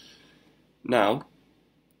 Now,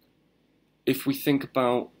 if we think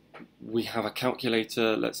about, we have a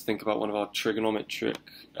calculator, let's think about one of our trigonometric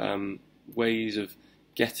ways of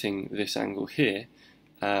getting this angle here.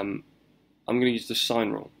 I'm going to use the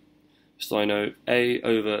sine rule. So I know A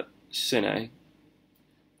over sin A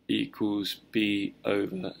equals B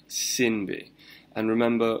over sin B. And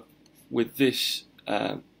remember, with this,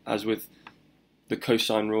 as with the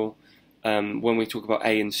cosine rule, when we talk about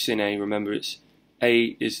A and sin A, remember it's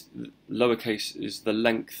A is, lowercase, is the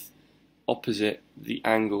length opposite the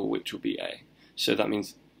angle, which will be A. So that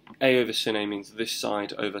means A over sin A means this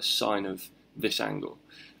side over sine of this angle.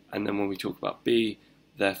 And then when we talk about B,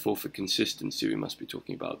 therefore for consistency we must be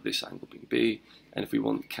talking about this angle being B, and if we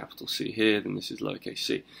want capital C here, then this is lowercase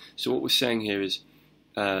c. So what we're saying here is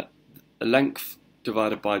a length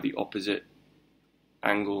divided by the opposite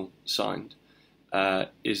angle signed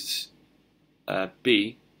is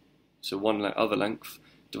B, so one other length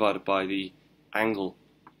divided by the angle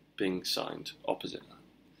being signed opposite that.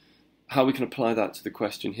 How we can apply that to the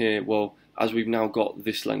question here? Well, as we've now got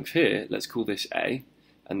this length here, let's call this A,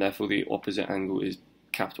 and therefore the opposite angle is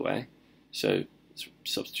capital A. So let's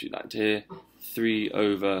substitute that into here. 3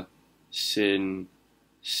 over sin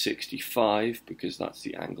 65, because that's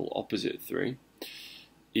the angle opposite 3,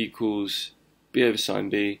 equals B over sine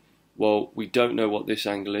B. Well, we don't know what this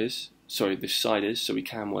angle is, sorry, this side is, so we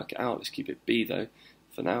can work it out. Let's keep it B though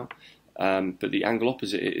for now. But the angle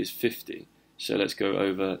opposite it is 50. So let's go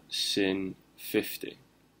over sin 50.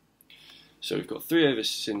 So we've got 3 over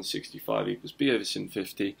sin 65 equals B over sin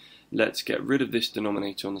 50. Let's get rid of this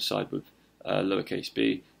denominator on the side with lowercase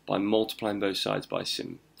b by multiplying both sides by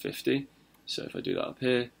sin 50. So if I do that up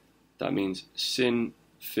here, that means sin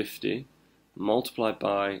 50 multiplied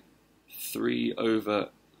by 3 over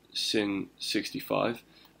sin 65.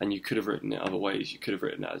 And you could have written it other ways. You could have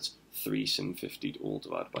written it as 3 sin 50 all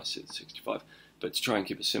divided by sin 65. But to try and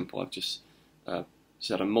keep it simple, I've just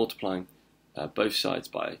said I'm multiplying both sides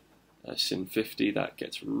by sin 50. That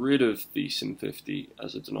gets rid of the sin 50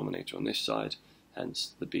 as a denominator on this side,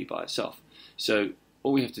 hence the b by itself. So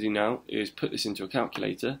all we have to do now is put this into a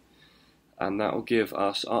calculator, and that will give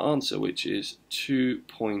us our answer, which is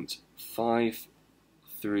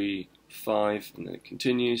 2.535, and then it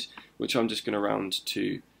continues, which I'm just going to round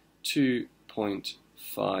to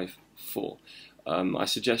 2.54. I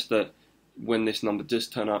suggest that when this number does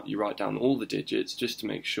turn up, you write down all the digits just to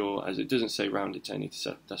make sure, as it doesn't say round it to any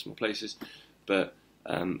decimal places, but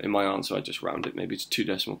in my answer I just round it maybe to 2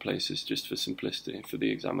 decimal places just for simplicity, for the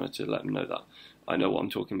examiner to let them know that I know what I'm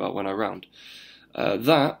talking about when I round.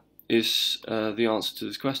 That is the answer to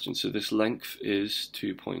this question. So this length is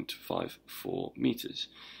 2.54 meters.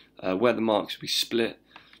 Where the marks will be split,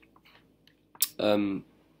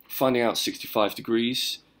 finding out 65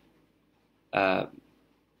 degrees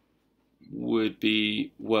would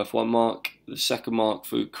be worth 1 mark, the second mark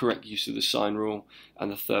for correct use of the sine rule, and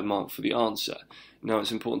the third mark for the answer. Now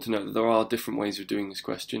it's important to note that there are different ways of doing this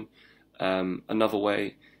question. Another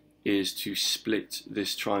way is to split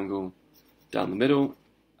this triangle down the middle,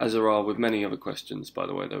 as there are with many other questions, by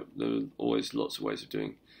the way. There are always lots of ways of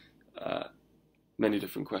doing many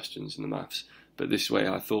different questions in the maths, but this way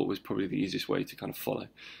I thought was probably the easiest way to kind of follow.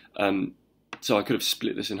 So I could have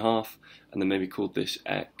split this in half and then maybe called this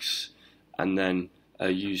x, and then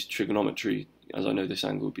used trigonometry, as I know this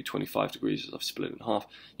angle would be 25 degrees as I've split it in half,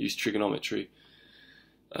 use trigonometry,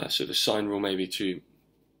 so the sine rule maybe to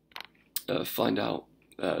find out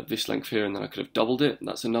this length here, and then I could have doubled it.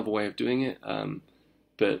 That's another way of doing it,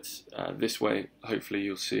 but this way, hopefully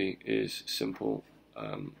you'll see, is simple,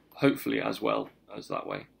 hopefully as well as that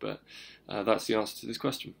way, but that's the answer to this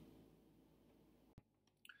question.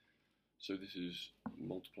 So this is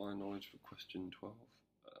multiply knowledge for question 12.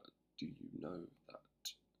 Do you know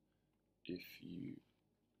that if you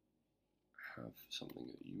have something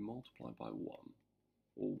that you multiply by 1,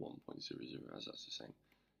 or 1.00, as that's the same,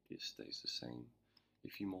 it stays the same.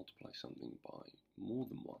 If you multiply something by more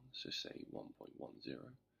than 1, so say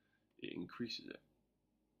 1.10, it increases it.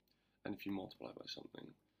 And if you multiply by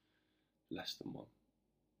something less than 1,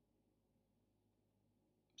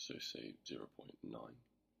 so say 0.90,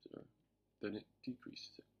 then it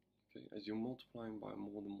decreases it. Okay, as you're multiplying by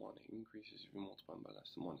more than 1, it increases. If you're multiplying by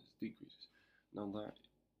less than 1, it decreases. Now that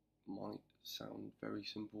might sound very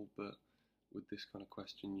simple, but with this kind of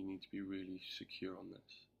question you need to be really secure on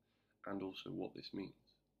this, and also what this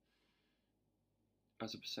means.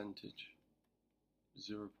 As a percentage,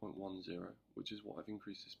 0.10, which is what I've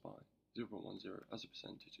increased this by, 0.10 as a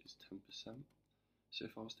percentage is 10%. So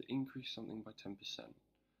if I was to increase something by 10%,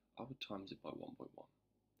 I would times it by 1.1.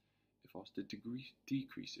 If I was to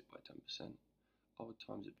decrease it by 10%, I would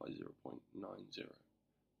times it by 0.90.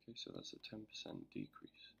 Okay, so that's a 10%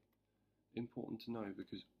 decrease. Important to know,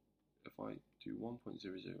 because if I do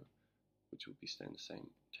 1.00, which will be staying the same,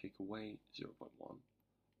 take away 0.1,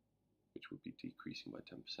 which would be decreasing by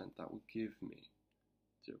 10%, that will give me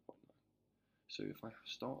 0.9. So if I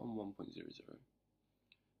start on 1.00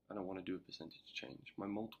 and I want to do a percentage change, my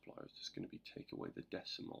multiplier is just going to be take away the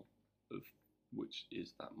decimal of which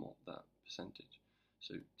is that percentage.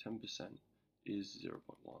 So 10% is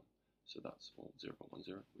 0.1, so that's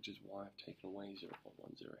 0.10, which is why I've taken away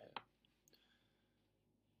 0.10 here.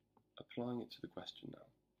 Applying it to the question now,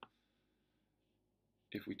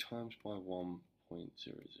 if we times by 1.00,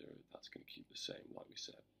 that's going to keep the same, like we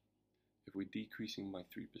said. If we're decreasing by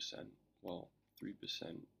 3%, well,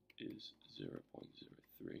 3% is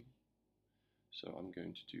 0.03, so I'm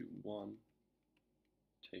going to do 1,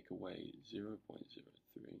 take away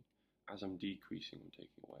 0.03, as I'm decreasing and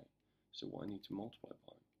taking away. So what I need to multiply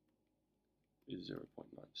by is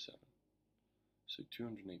 0.97. So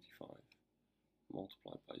 285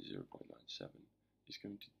 multiplied by 0.97 is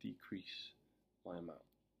going to decrease my amount.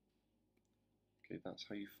 Okay, that's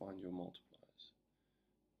how you find your multipliers.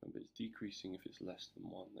 Remember, it's decreasing if it's less than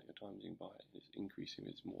 1 that you're timesing by, and it's increasing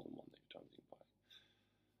if it's more than 1 that you're timesing by.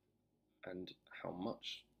 And how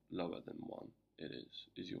much lower than 1 it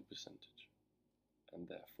is your percentage, and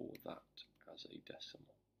therefore that as a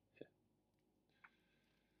decimal here.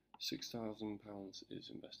 £6,000 is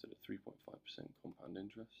invested at 3.5% compound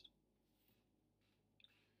interest.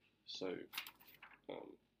 So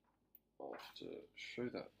show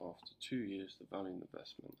that after 2 years the value of the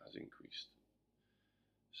investment has increased.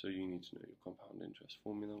 So you need to know your compound interest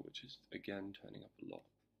formula, which is again turning up a lot.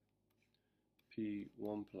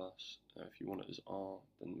 P1 plus, if you want it as R,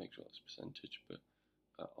 then make sure that's percentage, but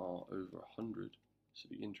R over 100, so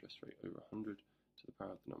the interest rate over 100 to the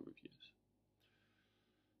power of the number of years.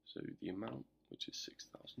 So the amount, which is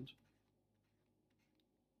 6,000,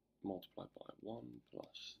 multiplied by 1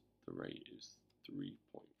 plus the rate is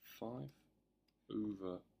 3.5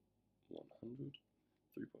 over 100,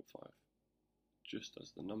 3.5, just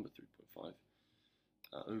as the number 3.5,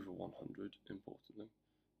 over 100, importantly,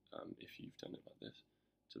 if you've done it like this,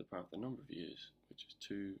 to the power of the number of years, which is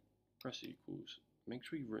 2, press equals. Make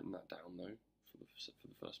sure you've written that down though, for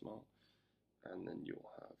the first mile, and then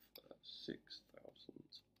you'll have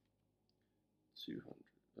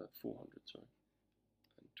 400,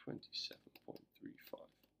 and 27.35,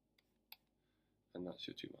 and that's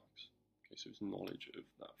your 2 marks. Okay, so it's knowledge of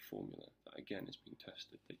that formula that again is being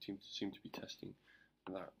tested. They seem to be testing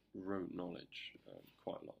that rote knowledge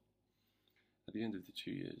quite a lot. At the end of the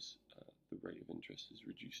 2 years, the rate of interest is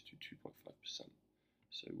reduced to 2.5%.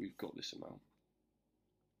 So we've got this amount,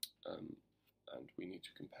 and we need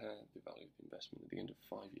to compare the value of the investment at the end of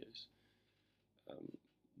 5 years,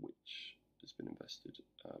 which has been invested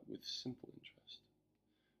with simple interest.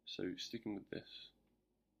 So sticking with this,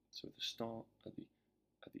 so at the start, at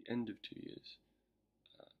the end of 2 years,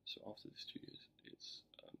 so after this 2 years, it's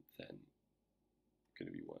then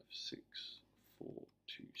going to be worth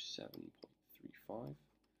 6427.35.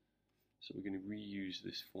 So we're going to reuse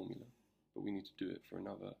this formula, but we need to do it for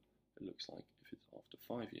another, it looks like if it's after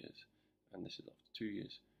 5 years, and this is after 2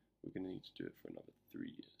 years, we're going to need to do it for another 3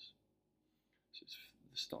 years. So it's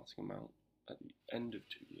the starting amount at the end of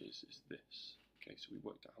 2 years is this. Okay, so we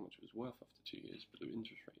worked out how much it was worth after 2 years, but the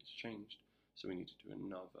interest rate has changed, so we need to do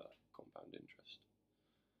another compound interest.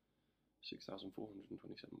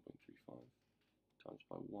 6,427.35 times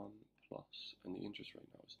by 1 plus, and the interest rate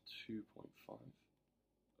now is 2.5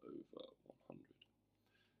 over 100.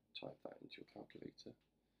 Type that into your calculator,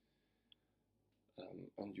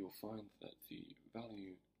 and you'll find that the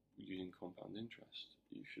value using compound interest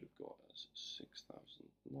you should have got as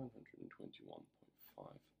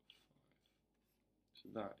 6,921.55. So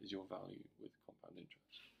that is your value with compound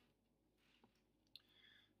interest.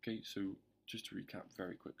 Okay, so just to recap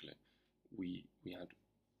very quickly, we had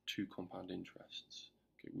 2 compound interests.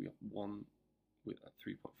 Okay, we have one with at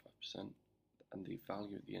 3.5%, and the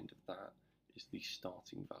value at the end of that is the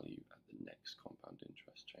starting value at the next compound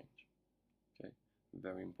interest change. Okay,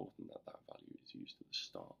 very important that that value is used at the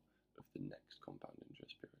start of the next compound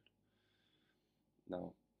interest period.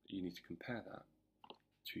 Now, you need to compare that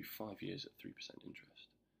to 5 years at 3% interest.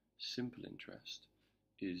 Simple interest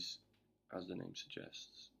is, as the name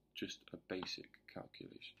suggests, just a basic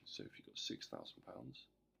calculation. So if you've got £6,000,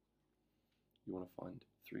 you want to find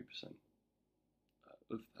 3%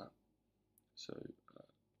 of that. So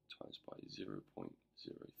times by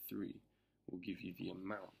 0.03 will give you the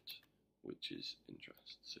amount, which is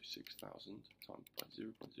interest. So 6,000 times by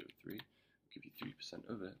 0.03 will give you 3%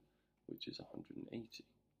 of it, which is 180.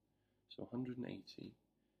 So 180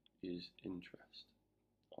 is interest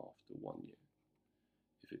after 1 year.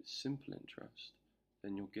 If it's simple interest,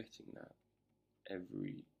 then you're getting that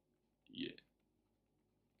every year.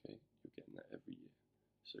 Okay, you're getting that every year.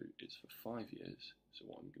 So it's for 5 years. So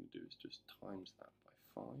what I'm going to do is just times that by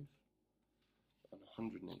 5, and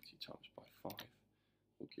 180 times by 5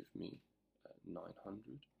 will give me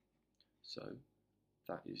 900. So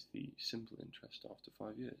that is the simple interest after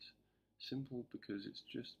 5 years. Simple because it's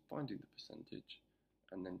just finding the percentage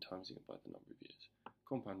and then timesing it by the number of years.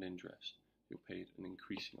 Compound interest, you're paid an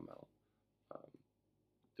increasing amount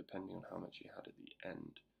depending on how much you had at the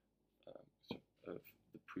end of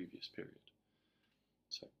the previous period.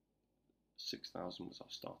 So 6,000 was our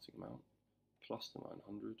starting amount, plus the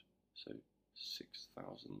 900, so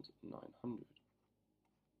 6,900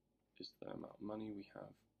 is the amount of money we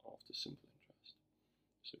have after simple interest.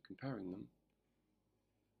 So comparing them,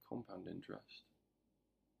 compound interest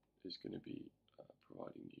is going to be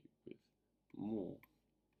providing you with more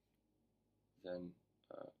than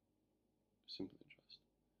simple interest,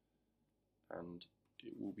 and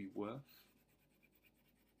it will be worth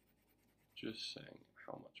just saying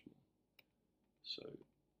how much more. So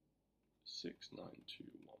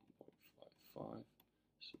 6,921.55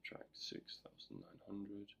 subtract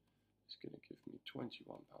 6,900 is going to give me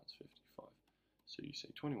 £21.55. So you say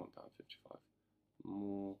 £21.55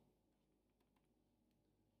 more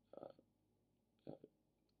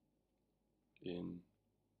in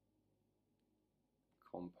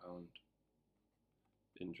compound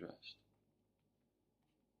interest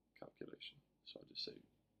calculation. So I just say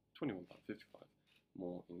 £21.55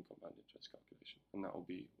 more in compound interest calculation, and that will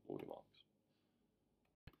be all your marks.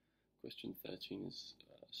 Question 13 is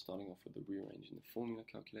starting off with the rearranging the formula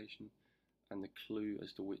calculation, and the clue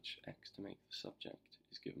as to which x to make the subject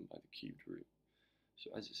is given by the cubed root.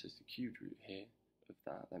 So as it says the cubed root here of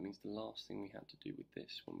that means the last thing we had to do with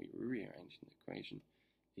this when we were rearranging the equation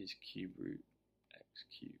is cube root x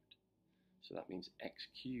cubed. So that means x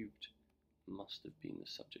cubed must have been the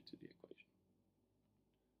subject of the equation.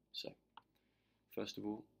 So first of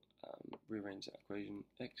all, rearrange that equation.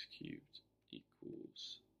 X cubed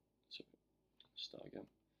equals, so let's start again.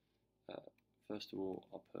 First of all,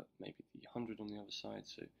 I'll put maybe the 100 on the other side,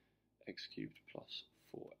 so x cubed plus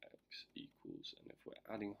 4x equals, and if we're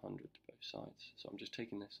adding 100 to both sides, so I'm just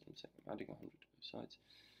taking this and I'm saying I'm adding 100 to both sides,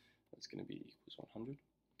 that's going to be equals 100.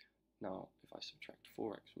 Now, if I subtract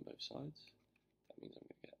 4x from both sides, that means I'm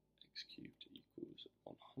going to get x cubed equals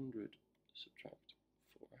 100 subtract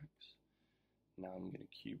 4x. Now I'm going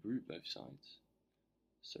to cube root both sides,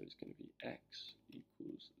 so it's going to be x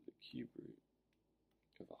equals the cube root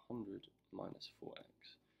of 100 minus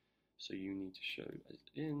 4x. So you need to show as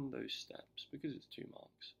in those steps, because it's 2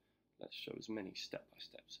 marks, let's show as many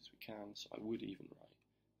step-by-steps as we can. So I would even write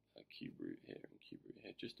a cube root here and cube root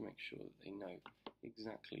here, just to make sure that they know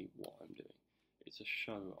exactly what I'm doing. It's a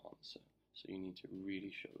show answer, so you need to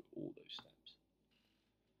really show all those steps.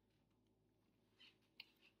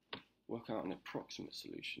 Work out an approximate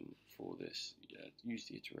solution for this. Use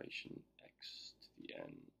the iteration x to the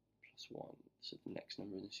n plus 1, so the next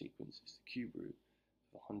number in the sequence is the cube root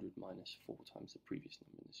of 100 minus 4 times the previous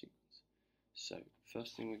number in the sequence. So,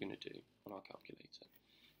 first thing we're going to do on our calculator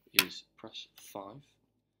is press 5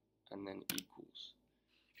 and then equals.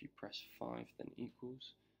 If you press 5 then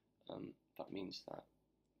equals, that means that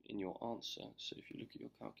in your answer, so if you look at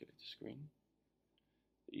your calculator screen,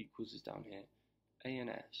 the equals is down here, a and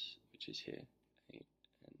s, which is here, a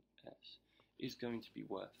and s, is going to be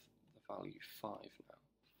worth the value 5 now.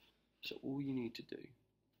 So all you need to do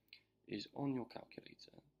is on your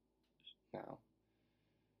calculator now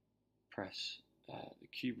press the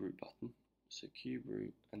cube root button, so cube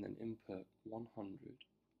root and then input 100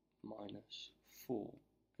 minus 4,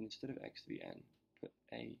 and instead of x to the n, put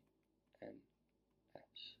a n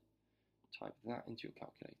s. Type that into your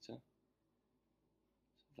calculator, so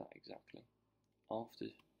that exactly. After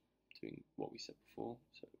doing what we said before,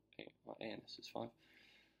 so a and s is 5,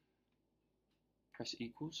 press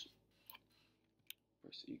equals,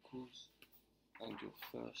 and your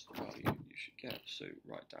first value you should get, so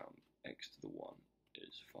write down x to the 1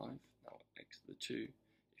 is 5, now x to the 2,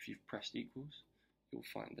 if you've pressed equals, you'll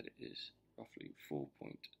find that it is roughly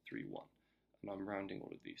 4.31, and I'm rounding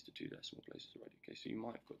all of these to 2 decimal places already, okay, so you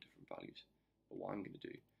might have got different values, but what I'm going to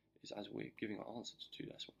do is, as we're giving our answer to 2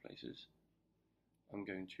 decimal places, I'm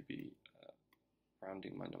going to be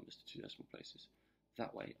rounding my numbers to 2 decimal places.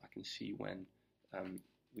 That way I can see when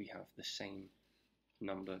we have the same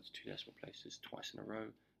number to 2 decimal places twice in a row,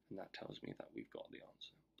 and that tells me that we've got the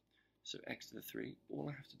answer. So x to the 3, all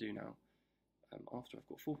I have to do now, after I've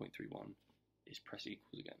got 4.31, is press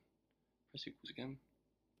equals again. Press equals again,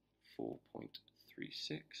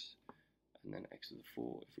 4.36, and then x to the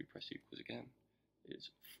 4, if we press equals again, is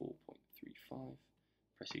 4.35.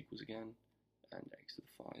 Press equals again, and x to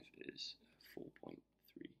the 5 is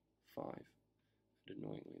 4.35, and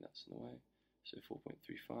annoyingly that's in the way, so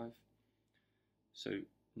 4.35. So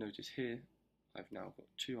notice here, I've now got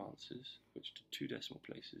 2 answers, which to 2 decimal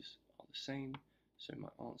places are the same, so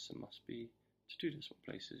my answer must be, to 2 decimal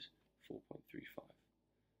places, 4.35,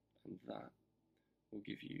 and that will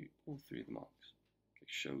give you all 3 of the marks. Okay,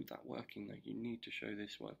 show that working though, you need to show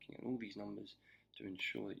this working and all these numbers to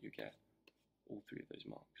ensure that you get all 3 of those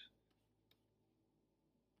marks.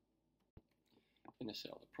 In a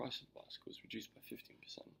sale, the price of the bicycle was reduced by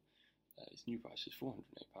 15%. Its new price is £408.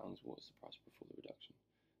 What was the price before the reduction?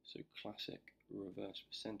 So classic reverse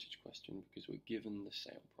percentage question, because we're given the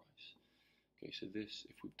sale price. Okay, so this,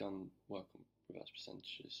 if we've done work on reverse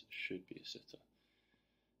percentages, should be a sitter.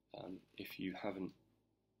 If you haven't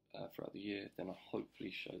throughout the year, then I'll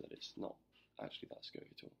hopefully show that it's not actually that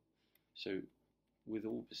scary at all. So with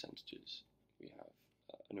all percentages, we have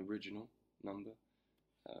an original number.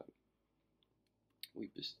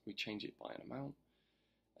 We change it by an amount,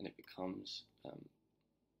 and it becomes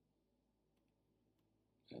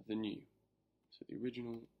the new. So the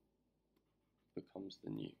original becomes the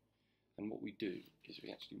new. And what we do is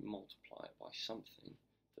we actually multiply it by something,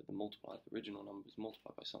 so the multiply of the original number is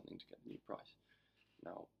multiplied by something to get the new price.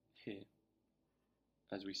 Now here,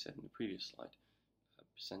 as we said in the previous slide,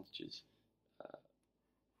 percentages,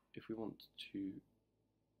 if we want to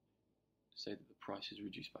say that the price is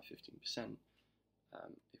reduced by 15%,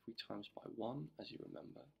 if we times by 1, as you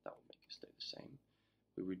remember, that will make it stay the same.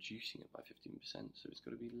 We're reducing it by 15%, so it's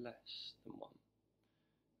got to be less than 1.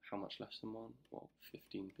 How much less than 1? Well,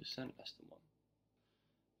 15% less than 1.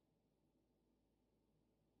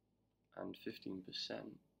 And 15%, if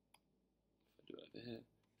I do it over here,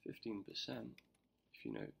 15%, if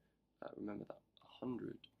you know, remember that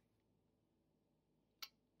 100,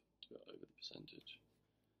 do it over the percentage,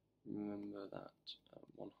 remember that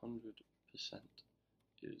 100%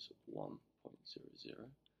 is 1.00,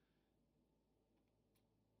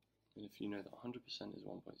 and if you know that 100% is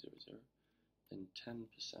 1.00, then 10%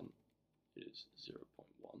 is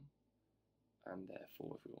 0.1, and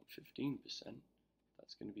therefore if we want 15%,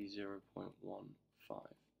 that's going to be 0.15.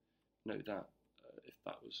 Note that if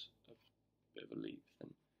that was a bit of a leap,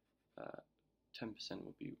 then 10%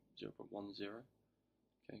 would be 0.10.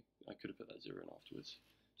 Okay, I could have put that 0 in afterwards.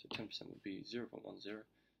 So 10% would be 0.10.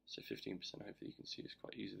 So 15%, hopefully you can see this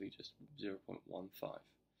quite easily, just 0.15.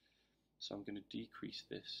 So I'm going to decrease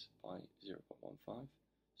this by 0.15.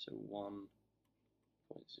 So 1.00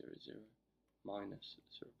 minus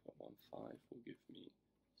 0.15 will give me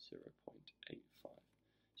 0.85.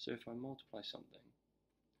 So if I multiply something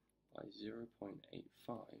by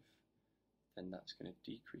 0.85, then that's going to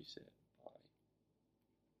decrease it by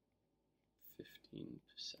 15%.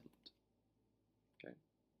 Okay,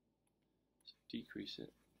 so decrease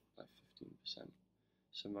it by 15%.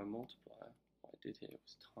 So my multiplier, what I did here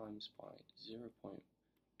was times by 0.85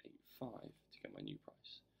 to get my new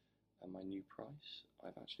price. And my new price,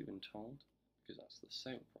 I've actually been told, because that's the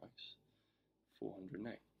sale price,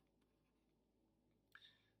 408.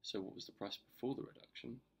 So what was the price before the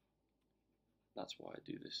reduction? That's why I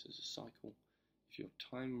do this as a cycle. If you're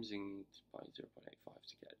timesing by 0.85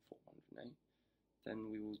 to get 408, then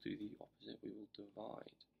we will do the opposite. We will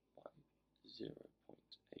divide by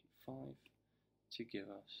 0.85 to give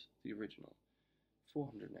us the original.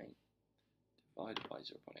 408 divided by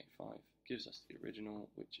 0.85 gives us the original,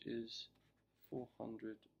 which is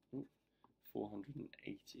 480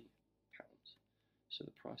 pounds. So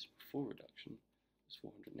the price before reduction was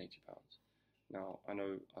 480 pounds. Now, I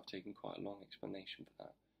know I've taken quite a long explanation for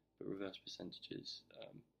that, but reverse percentages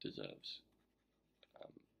deserves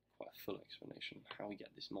quite a full explanation of how we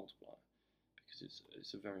get this multiplier, because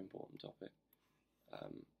it's a very important topic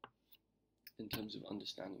in terms of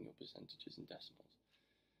understanding your percentages and decimals.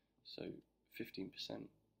 So 15%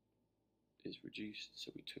 is reduced,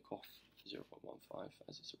 so we took off 0.15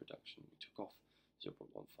 as it's a reduction. We took off 0.15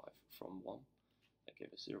 from 1, that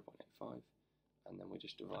gave us 0.85, and then we're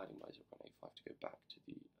just dividing by 0.85 to go back to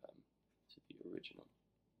the original.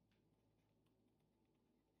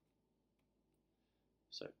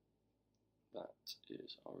 So that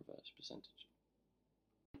is our reverse percentage.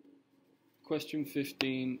 Question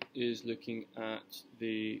 15 is looking at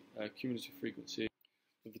the cumulative frequency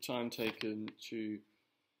of the time taken to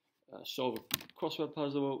solve a crossword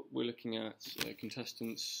puzzle. We're looking at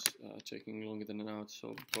contestants taking longer than an hour to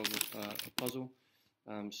solve a puzzle.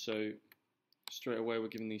 So straight away we're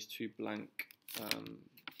given these two blank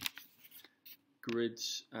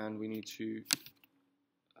grids, and we need to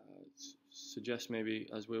suggest, maybe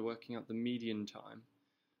as we're working out the median time,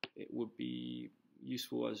 it would be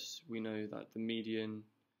useful, as we know that the median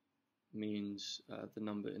means the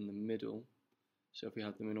number in the middle. So if we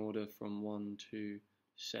have them in order from 1 to,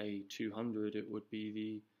 say, 200, it would be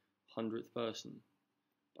the 100th person.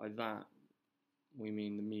 By that, we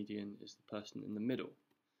mean the median is the person in the middle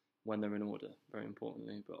when they're in order, very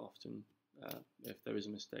importantly, but often if there is a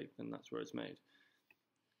mistake, then that's where it's made.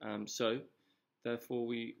 So therefore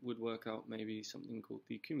we would work out maybe something called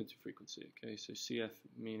the cumulative frequency. Okay, so CF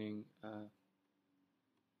meaning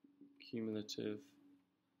cumulative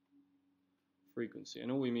frequency,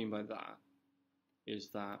 and all we mean by that is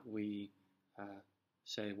that we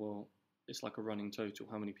say, well, it's like a running total.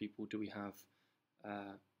 How many people do we have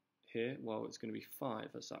here? Well, it's going to be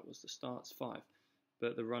 5, as that was the start, it's 5.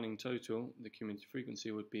 But the running total, the cumulative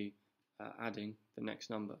frequency, would be adding the next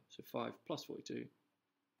number. So 5 plus 42,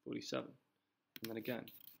 47. And then again,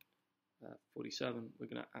 47, we're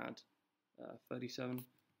going to add 37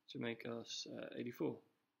 to make us 84.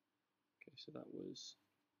 Okay, so that was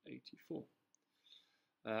 84.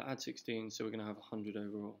 Add 16, so we're going to have 100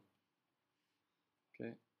 overall.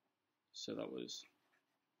 Okay, so that was,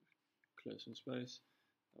 clear some space,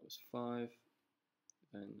 that was 5,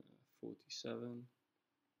 then 47,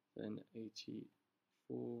 then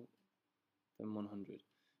 84, then 100.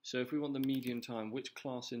 So if we want the median time, which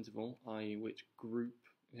class interval, i.e. which group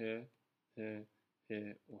here, here,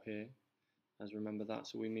 here, or here, as remember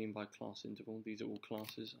that's what we mean by class interval, these are all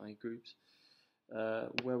classes, i.e. groups.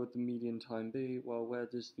 Where would the median time be? Well, where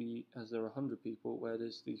does as there are 100 people, where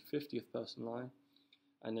does the 50th person lie?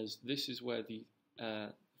 And as this is where the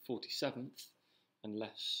 47th and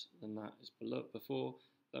less than that is before,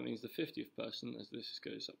 that means the 50th person, as this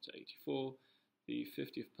goes up to 84, the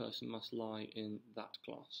 50th person must lie in that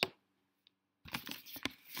class.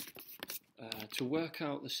 To work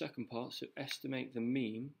out the second part, so estimate the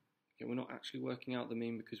mean, okay, we're not actually working out the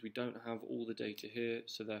mean because we don't have all the data here,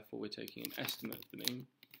 so therefore we're taking an estimate of the mean.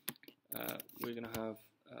 We're going to have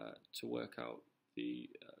to work out the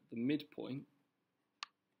midpoint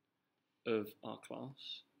of our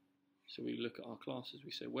class. So we look at our classes,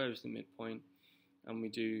 we say where is the midpoint, and we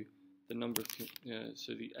do the number of,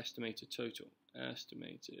 so the estimated total,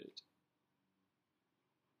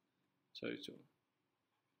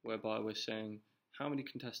 whereby we're saying how many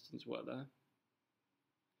contestants were there,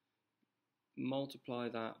 multiply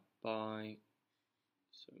that by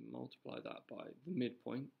the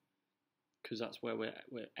midpoint, because that's where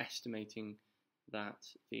we're estimating that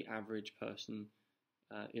the average person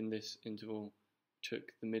in this interval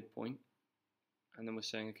took the midpoint, and then we're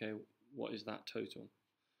saying, okay, what is that total?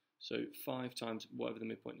 So 5 times whatever the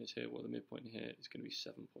midpoint is here, well, the midpoint here is going to be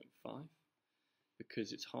 7.5,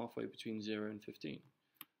 because it's halfway between 0 and 15.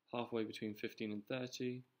 Halfway between 15 and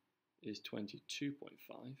 30 is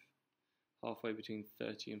 22.5. Halfway between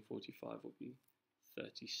 30 and 45 will be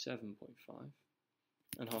 37.5.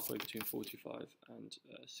 And halfway between 45 and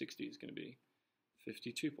 60 is going to be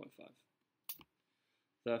 52.5.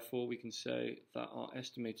 Therefore, we can say that our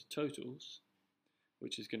estimated totals,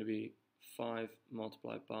 which is going to be 5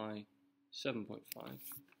 multiplied by 7.5,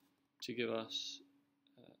 to give us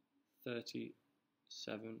 37.5.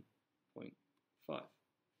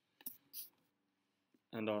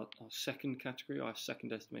 And our second category, our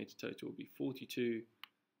second estimated total, will be 42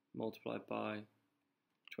 multiplied by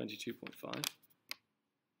 22.5,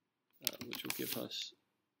 which will give us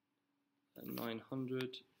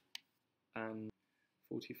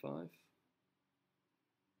 945.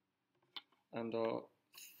 And our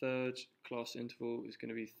third class interval is going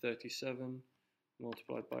to be 37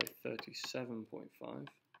 multiplied by 37.5.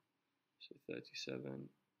 So 37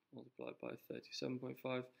 multiplied by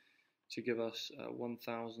 37.5 to give us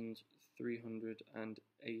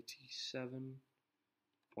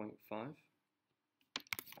 1,387.5.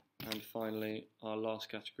 And finally, our last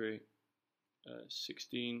category,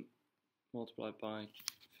 16 multiplied by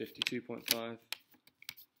 52.5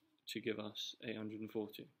 to give us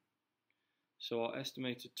 840. So our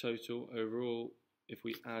estimated total overall, if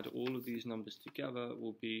we add all of these numbers together,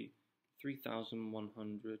 will be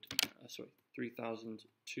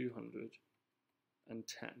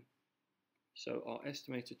 3,210. So our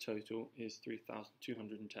estimated total is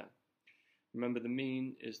 3,210. Remember, the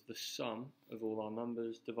mean is the sum of all our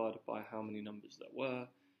numbers divided by how many numbers there were.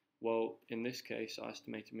 Well, in this case, our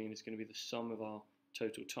estimated mean is going to be the sum of our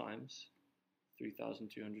total times,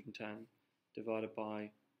 3,210, divided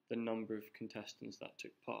by the number of contestants that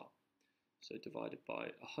took part. So divided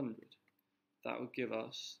by 100. That would give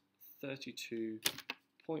us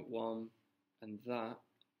 32.1, and that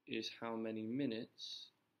is how many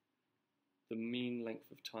minutes the mean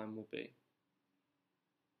length of time will be.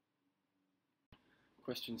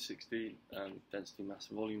 Question 16, density, mass,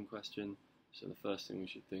 volume question. So the first thing we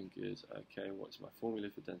should think is, okay, what's my formula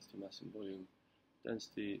for density, mass, and volume?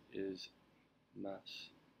 Density is mass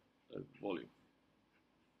over volume.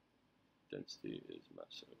 Density is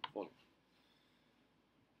mass over volume.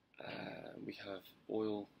 We have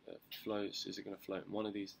oil floats. Is it going to float in one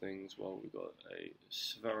of these things? Well, we've got a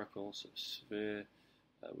spherical sort of sphere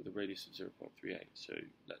with a radius of 0.38. So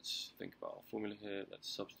let's think about our formula here. Let's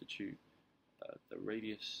substitute the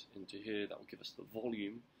radius into here. That will give us the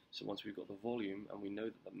volume. So once we've got the volume and we know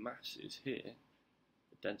that the mass is here,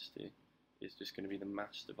 the density is just going to be the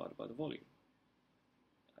mass divided by the volume.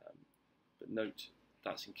 But note,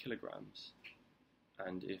 that's in kilograms.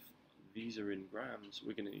 And if these are in grams,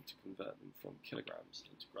 we're going to need to convert them from kilograms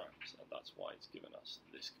into grams. And that's why it's given us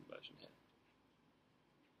this conversion here.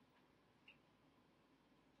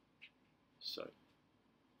 So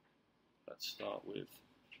let's start with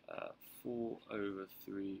 4 over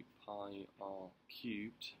 3 pi r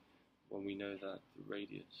cubed, when we know that the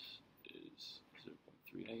radius is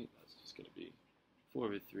 0.38, that's just going to be 4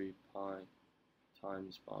 over 3 pi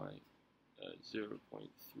times by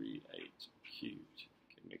 0.38 cubed.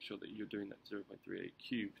 Okay, make sure that you're doing that 0.38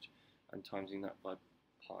 cubed and timesing that by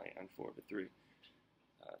pi and 4 over 3.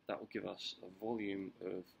 That will give us a volume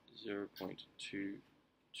of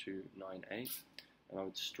 0.2298, and I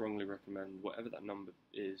would strongly recommend, whatever that number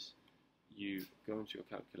is, you go into your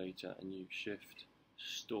calculator and you shift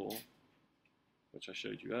store, which I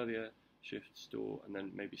showed you earlier, shift store, and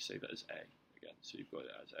then maybe save it as A again, so you've got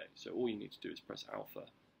it as A. So all you need to do is press alpha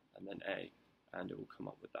and then A, and it will come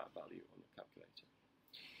up with that value on the calculator.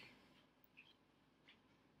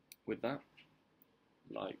 With that,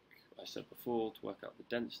 like I said before, to work out the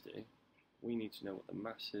density, we need to know what the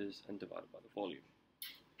mass is and divide it by the volume.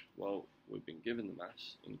 Well, we've been given the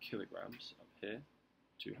mass in kilograms up here,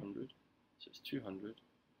 200, so it's 200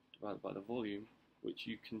 divided by the volume, which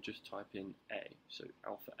you can just type in A, so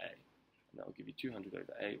alpha A, and that will give you 200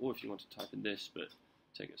 over A, or if you want to type in this, but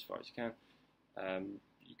take it as far as you can,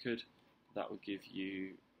 you could. That would give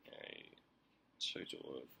you a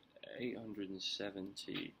total of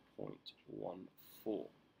 870 0.14.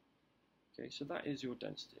 Okay, so that is your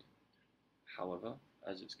density. However,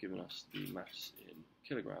 as it's given us the mass in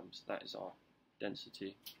kilograms, that is our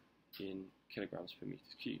density in kilograms per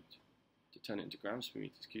meters cubed. To turn it into grams per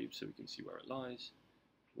meters cubed so we can see where it lies,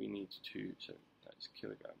 we need to, so that is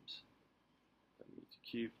kilograms per meter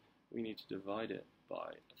cubed, we need to divide it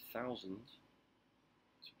by 1,000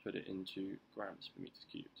 to put it into grams per meters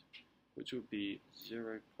cubed, which would be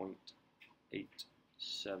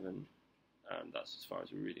 0.87, and that's as far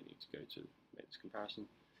as we really need to go to make this comparison,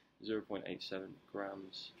 0.87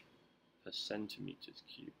 grams per centimeters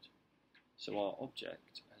cubed. So our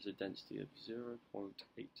object has a density of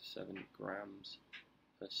 0.87 grams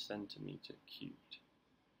per centimeter cubed.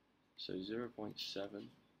 So 0.7,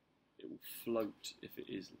 it will float if it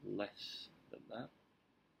is less than that.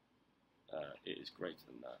 It is greater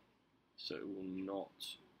than that. So it will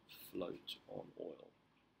not float on oil.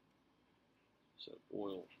 So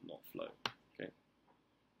oil, not float. Okay.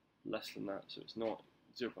 Less than that, so it's not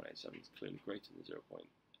 0.87 is clearly greater than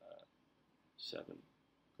 0.7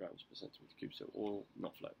 grams per centimeter cubed. So oil,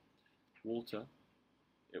 not float. Water,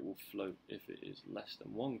 it will float if it is less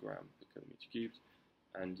than 1 gram per kilometer cubed,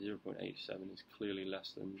 and 0.87 is clearly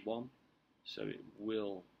less than 1, so it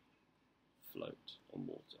will float on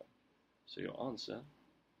water. So your answer,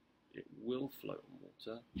 it will float on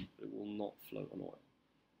water, but it will not float on oil.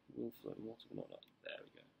 It will float on water, but not oil. There we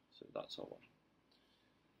go. So that's our one.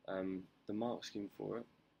 The mark scheme for it,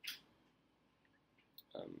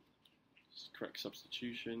 correct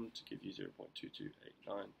substitution to give you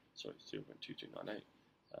 0.2298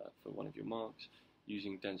 for one of your marks,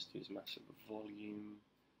 using density as mass over volume,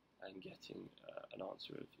 and getting an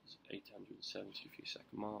answer of 870 for your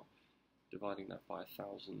second mark, dividing that by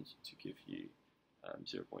 1,000 to give you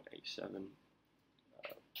 0.87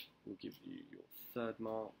 will give you your third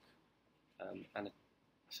mark,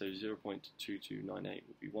 so 0.2298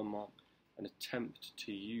 will be 1 mark. And attempt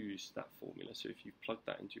to use that formula. So if you plug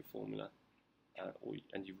that into your formula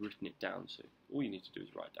and you've written it down, so all you need to do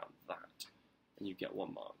is write down that, and you get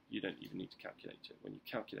 1 mark. You don't even need to calculate it. When you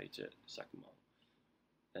calculate it, second mark.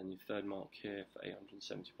 Then your third mark here for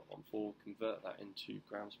 870.14, convert that into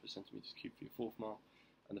grams per centimeters cubed for your fourth mark,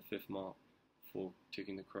 and the fifth mark for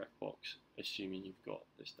ticking the correct box, assuming you've got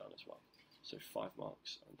this done as well. So 5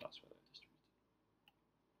 marks, and that's where they're distributed.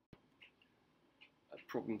 A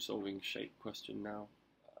problem-solving shape question now,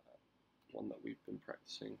 one that we've been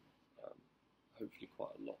practicing hopefully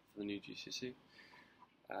quite a lot for the new GCSE.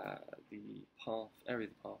 The area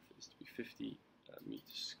of the path is to be 50 meters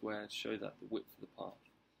squared. Show that the width of the path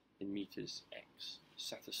in meters x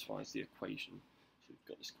satisfies the equation. So we've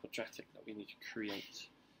got this quadratic that we need to create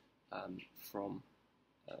from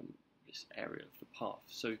this area of the path.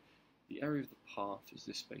 So the area of the path is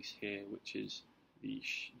this space here, which is the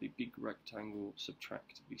big rectangle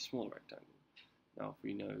subtract the small rectangle. Now, if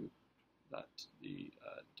we know that the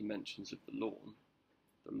dimensions of the lawn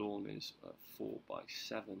is 4 by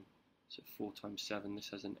 7, so 4 times 7, this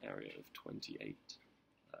has an area of 28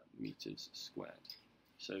 meters squared.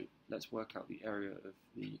 So let's work out the area of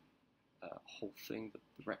the whole thing, the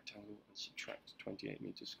rectangle, and subtract 28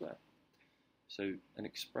 meters squared. So an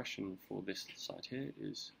expression for this side here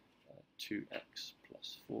is 2x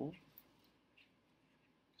plus 4.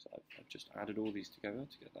 So I've just added all these together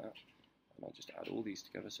to get that, and I just add all these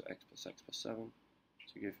together, so x plus 7,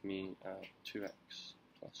 to give me 2x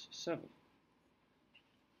plus 7.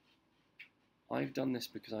 I've done this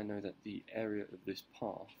because I know that the area of this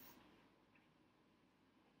path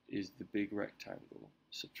is the big rectangle,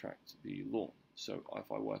 subtract the lawn. So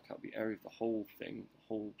if I work out the area of the whole thing, the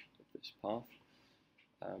whole of this path,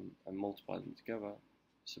 and multiply them together,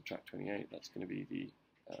 subtract 28, that's going to be the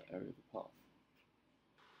area of the path.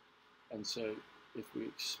 And so if we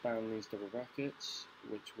expand these double brackets,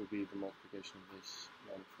 which will be the multiplication of this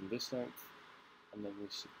length from this length, and then we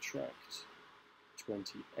subtract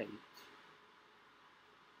 28,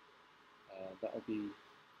 that will be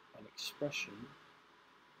an expression,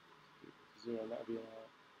 0, that will be our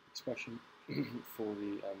expression for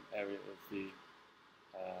the area of the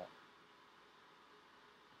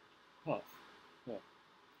path. Yeah.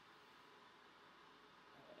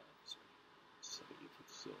 Set it equal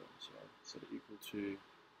to 0, sorry. Set it equal to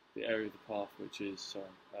the area of the path, which is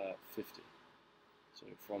 50. So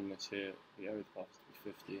from this here, the area of the path is to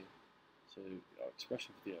be 50. So our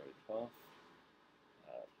expression for the area of the path,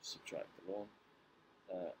 subtract the lawn,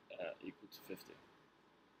 equal to 50.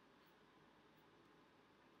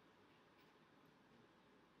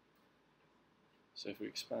 So if we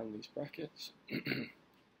expand these brackets,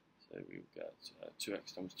 so we've got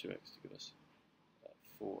 2x times 2x to give us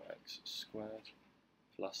 4x squared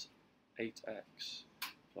plus 8x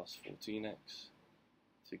plus 14x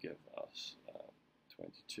to give us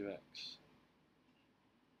 22x,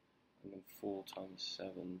 and then 4 times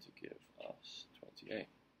 7 to give us 28.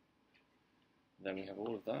 Then we have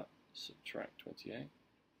all of that, subtract 28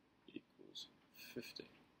 equals 50.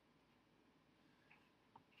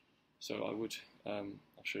 So I would, I'll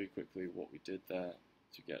show you quickly what we did there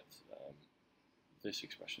to get this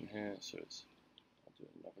expression here. So it's, I'll do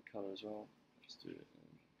it in another colour as well. Let's do it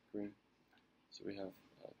in green. So we have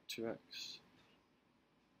 2x,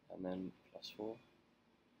 and then plus 4,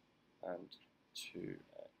 and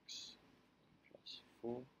 2x plus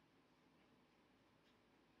 4.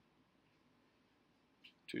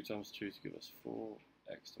 2 times 2 to give us 4,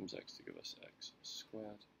 x times x to give us x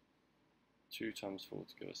squared, 2 times 4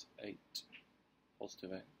 to give us 8,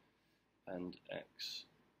 positive 8, and x,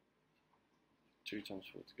 2 times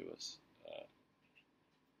 4 to give us,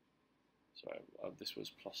 this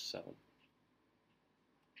was plus 7.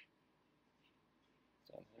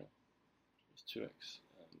 Down here, it was 2x,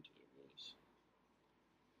 and it was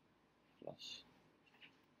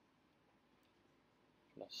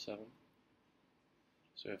plus 7.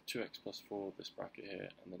 So we have 2x plus 4, this bracket here,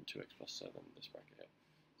 and then 2x plus 7, this bracket here.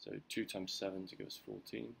 So 2 times 7 to give us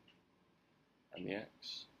 14, and the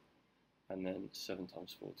x, and then 7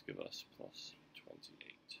 times 4 to give us plus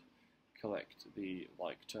 28. Collect the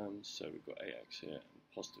like terms, so we've got 8x here and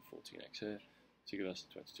positive 14x here to give us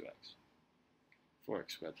 22x.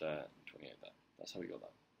 4x squared there and 28 there. That's how we got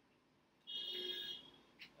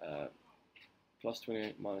that. Plus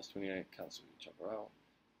 28 minus 28 cancel each other out.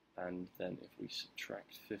 And then if we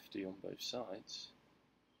subtract 50 on both sides,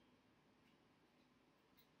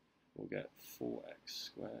 we'll get 4x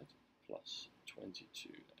squared plus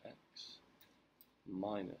 22x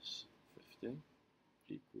minus 50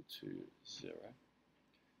 equal to 0.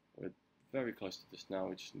 We're very close to this now.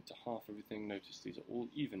 We just need to half everything. Notice these are all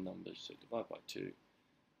even numbers, so divide by 2,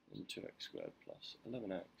 and 2x squared plus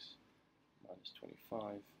 11x minus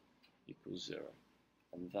 25 equals 0.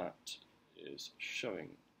 And that is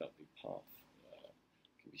showing that the path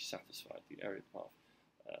can be satisfied, the area of the path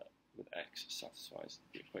with x satisfies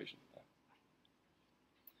the equation there.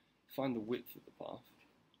 Find the width of the path.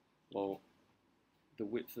 Well, the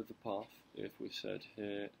width of the path, if we said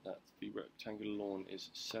here that the rectangular lawn is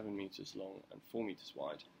 7 meters long and 4 meters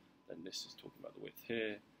wide, then this is talking about the width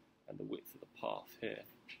here, and the width of the path here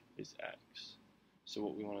is x. So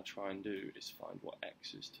what we want to try and do is find what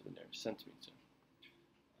x is to the nearest centimeter.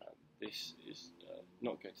 This is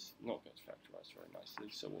not going to factorise very nicely,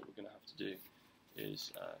 so what we're going to have to do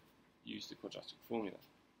is use the quadratic formula.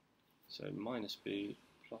 So minus b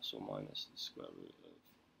plus or minus the square root of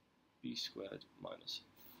b squared minus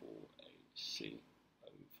 4ac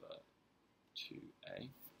over 2a.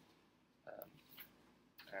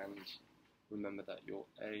 And remember that your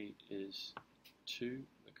a is 2,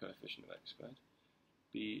 the coefficient of x squared,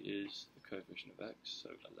 b is the coefficient of x, so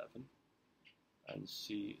 11, and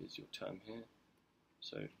c is your term here,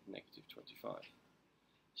 so negative 25.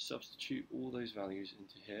 Substitute all those values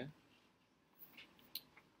into here,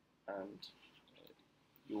 and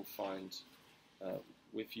you'll find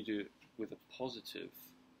if you do it with a positive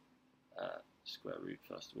square root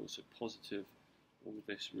first of all, so positive, all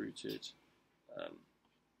this rooted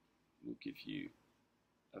will give you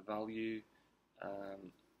a value,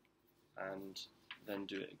 and then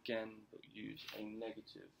do it again, but use a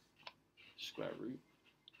negative square root.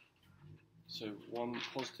 So one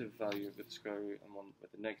positive value with the square root and one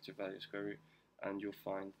with a negative value of square root, and you'll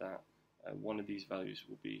find that one of these values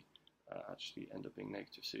will be actually end up being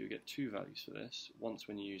negative. So you get two values for this, once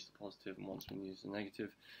when you use the positive and once when you use the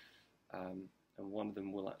negative, and one of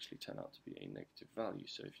them will actually turn out to be a negative value.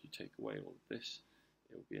 So if you take away all of this,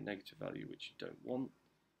 it will be a negative value which you don't want,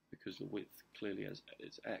 because the width clearly as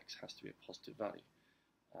x has to be a positive value.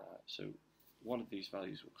 So one of these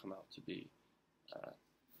values will come out to be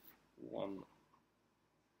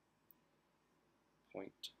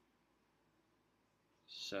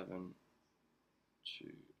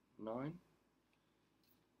 1.79.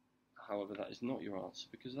 However, that is not your answer,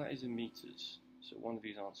 because that is in meters. So one of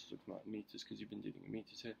these answers will come out in meters, because you've been dealing in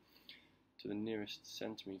meters here. To the nearest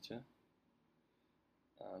centimetre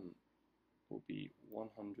will be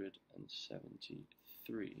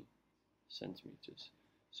 173 centimetres.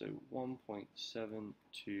 So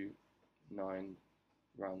 1.729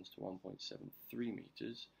 rounds to 1.73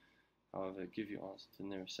 metres. However, give your answer to the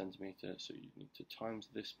nearest centimetre, so you need to times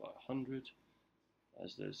this by 100,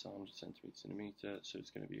 as there's 100 centimetres in a metre, so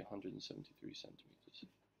it's going to be 173 centimetres.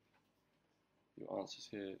 Your answers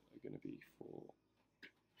here are going to be for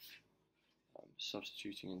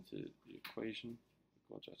substituting into the equation. We've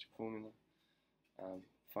quadratic formula,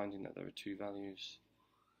 finding that there are two values,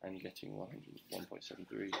 and getting 101.73,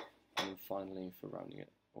 and then finally for rounding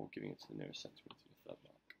it or giving it to the nearest centimetre, your third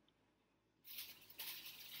mark.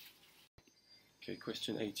 Okay,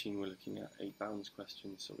 question 18, we're looking at a bounds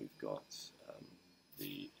question. So we've got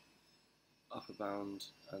the upper bound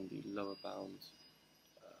and the lower bound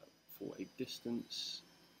for a distance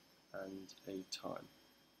and a time.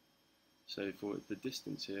 So for the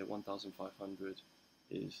distance here, 1,500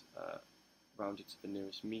 is rounded to the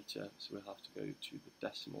nearest metre, so we'll have to go to the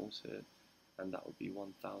decimals here, and that would be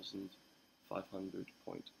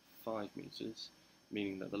 1,500.5 metres,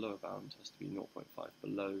 meaning that the lower bound has to be 0.5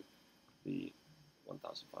 below the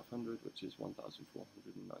 1,500, which is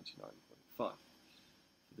 1,499.5. For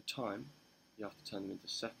the time, you have to turn them into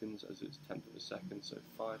seconds, as it's 10th of a second, so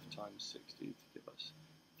 5 times 60 to give us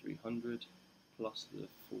 300, plus the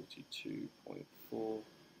 42.4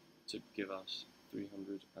 to give us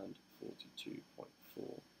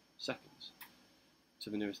 342.4 seconds. To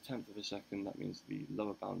the nearest tenth of a second, that means the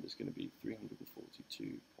lower bound is going to be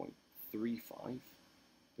 342.35,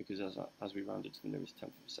 because as we round it to the nearest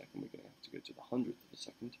tenth of a second, we're going to have to go to the hundredth of a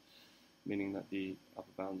second, meaning that the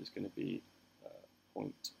upper bound is going to be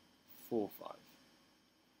 0.45.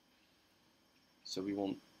 So we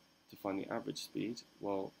want to find the average speed.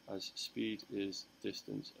 Well, as speed is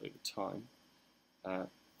distance over time,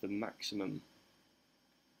 the maximum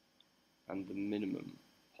and the minimum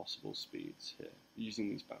possible speeds here, using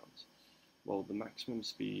these bounds. Well, the maximum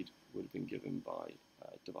speed would have been given by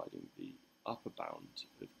dividing the upper bound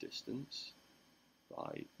of distance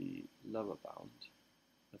by the lower bound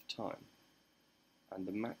of time, and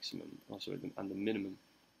the maximum, and the minimum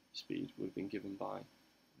speed would have been given by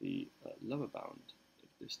the lower bound of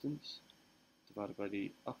distance divided by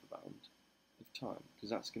the upper bound of time, because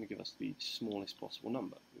that's going to give us the smallest possible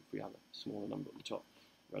number. If we have a smaller number at the top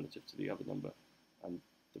relative to the other number, and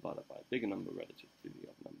divide that by a bigger number relative to the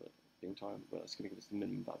other number being time, well, that's going to give us the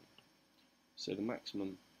minimum value. So the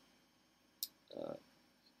maximum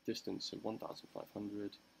distance of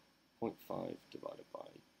 1,500, 0.5 divided by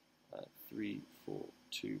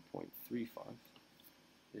 342.35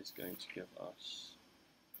 is going to give us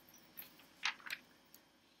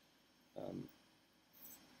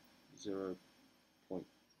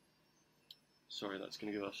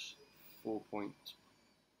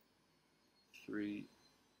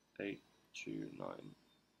 4.3829.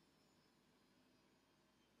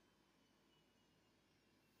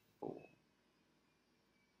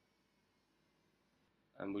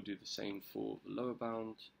 And we'll do the same for the lower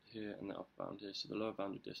bound here and the upper bound here. So the lower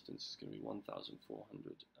bound of distance is going to be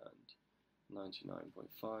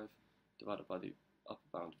 1,499.5 divided by the upper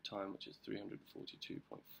bound of time, which is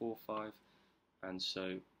 342.45, and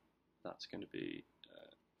so that's going to be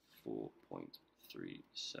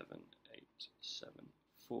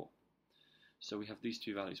 4.37874. So we have these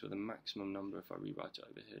two values, where the maximum number, if I rewrite it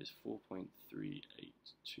over here, is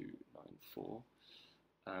 4.38294,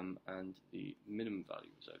 and the minimum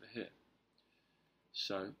value is over here.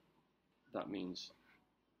 So that means,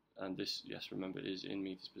 and this, yes, remember, is in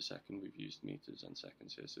meters per second. We've used meters and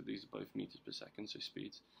seconds here, so these are both meters per second, so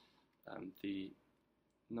speeds. The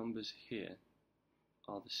numbers here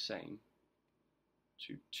are the same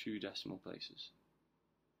to 2 decimal places.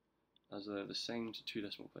 As they're the same to 2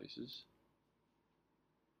 decimal places,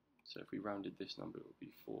 so if we rounded this number, it would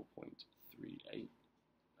be 4.38,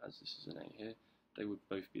 as this is an 8 here. They would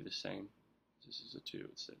both be the same. This is a 2, it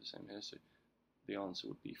would stay the same here, so the answer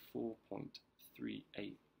would be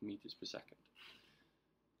 4.38 meters per second.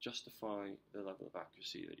 Justify the level of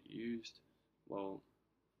accuracy that you used. Well,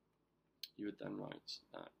 you would then write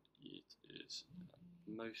that it is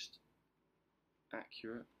most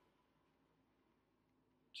accurate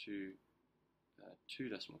to 2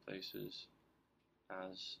 decimal places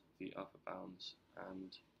as the upper bounds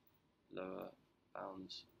and lower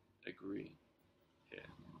bounds agree here.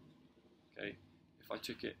 Okay, if I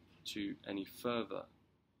took it to any further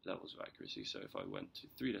levels of accuracy, so if I went to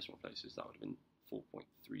 3 decimal places, that would have been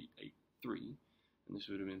 4.383, and this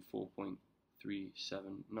would have been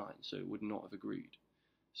 4.379, so it would not have agreed.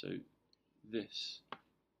 So this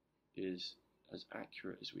is as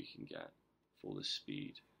accurate as we can get for the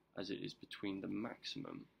speed, as it is between the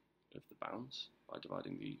maximum of the bounds by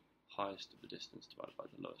dividing the highest of the distance divided by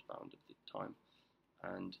the lowest bound of the time,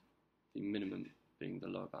 and the minimum being the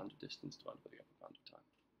lower bound of distance divided by the upper bound of time.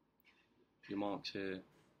 Your marks here,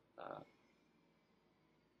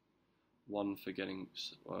 one for getting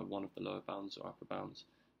one of the lower bounds or upper bounds,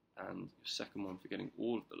 and your second one for getting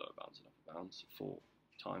all of the lower bounds and upper bounds for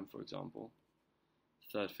time, for example.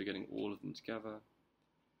 Third for getting all of them together,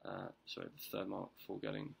 sorry, the third mark for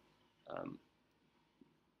getting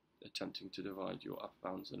attempting to divide your upper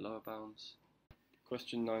bounds and lower bounds.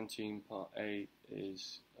 Question 19, part A,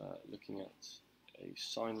 is looking at a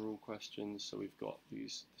sine rule question. So we've got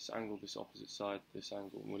this angle, this opposite side, this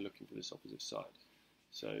angle, and we're looking for this opposite side.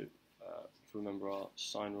 So if we remember our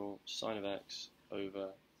sine rule, sine of x over,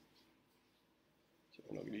 so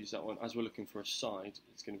we're not going to use that one. As we're looking for a side,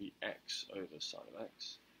 it's going to be x over sine of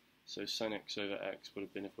x. So sin x over x would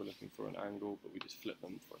have been if we're looking for an angle, but we just flip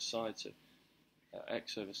them for a side. So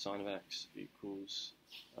x over sine of x equals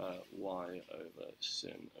y over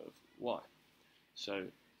sin of y.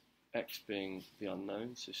 So x being the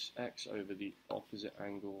unknown, so x over the opposite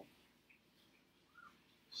angle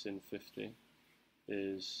sin 50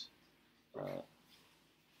 is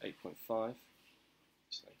 8.5,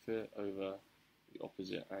 over the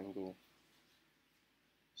opposite angle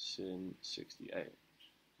sin 68.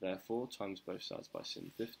 Therefore, times both sides by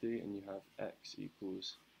sin 50, and you have x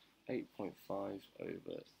equals 8.5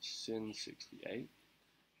 over sin 68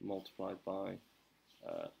 multiplied by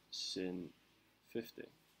sin 50.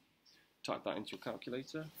 Type that into your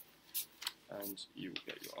calculator and you will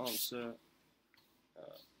get your answer,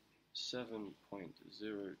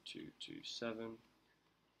 7.0227,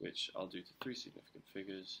 which I'll do to three significant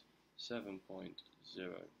figures,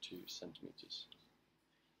 7.02 centimeters.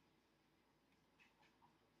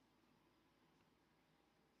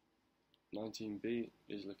 (19b)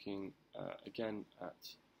 is looking again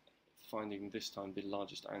at finding this time the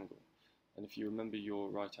largest angle. And if you remember your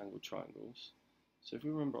right angle triangles, so if we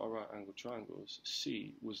remember our right angle triangles,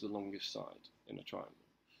 C was the longest side in a triangle.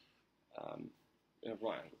 In a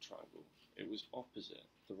right angle triangle, it was opposite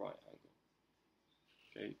the right angle.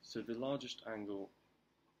 Okay, so the largest angle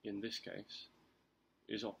in this case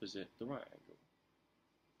is opposite the right angle.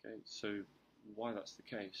 Okay, so why that's the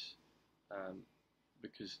case?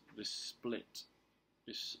 Because the split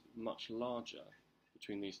is much larger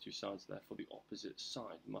between these two sides, therefore the opposite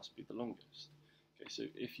side must be the longest. Okay, so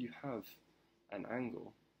if you have an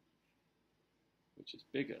angle which is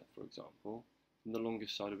bigger, for example, then the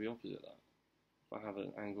longest side will be opposite that. If I have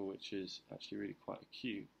an angle which is actually really quite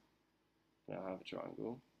acute, and I have a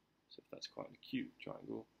triangle, so if that's quite an acute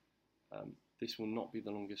triangle, this will not be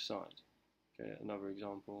the longest side. Okay, another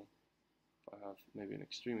example, if I have maybe an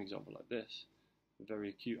extreme example like this, a very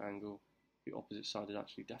acute angle, the opposite side is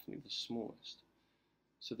actually definitely the smallest.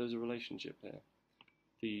 So there's a relationship here.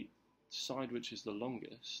 The side which is the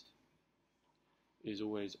longest is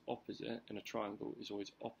always opposite, in a triangle, is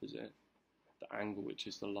always opposite the angle which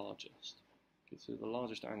is the largest. Okay, so the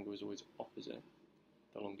largest angle is always opposite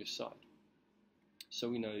the longest side. So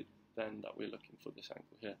we know then that we're looking for this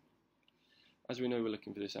angle here. As we know we're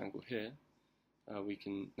looking for this angle here, we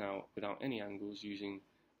can now, without any angles, using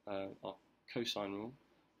our cosine rule,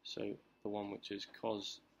 so the one which is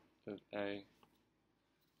cos of A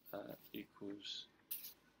equals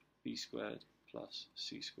b squared plus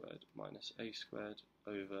c squared minus a squared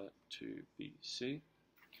over 2bc.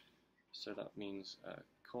 So that means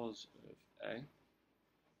cos of A.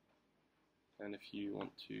 And if you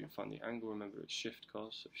want to find the angle, remember it's shift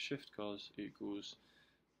cos. So shift cos equals,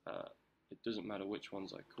 it doesn't matter which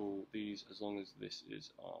ones I call these as long as this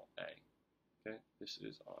is RA. Okay, this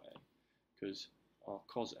is RA. Because our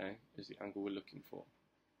cos A is the angle we're looking for.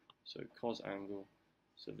 So cos angle,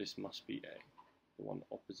 so this must be A, the one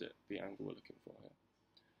opposite the angle we're looking for here.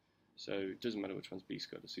 So it doesn't matter which one's b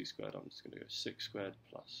squared or c squared, I'm just going to go 6 squared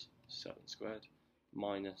plus 7 squared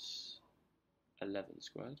minus 11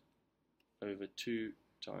 squared over 2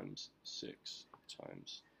 times 6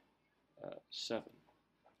 times 7.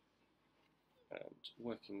 And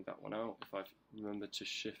working that one out, if I remember to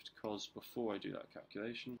shift cos before I do that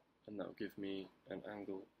calculation, and that will give me an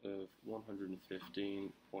angle of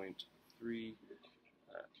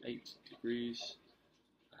 115.38 degrees,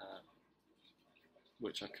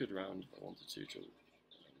 which I could round if I wanted to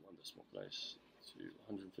one decimal place to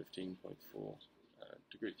 115.4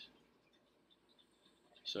 degrees.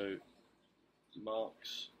 So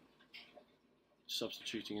marks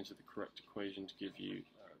substituting into the correct equation to give you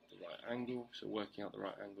the right angle, so working out the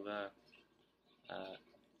right angle there.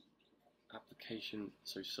 Application,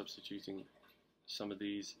 so substituting some of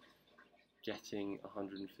these, getting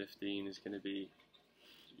 115 is going to be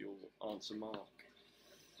your answer mark,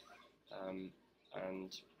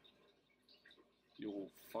 and your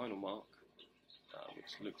final mark,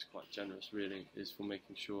 which looks quite generous really, is for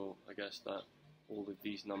making sure, I guess, that all of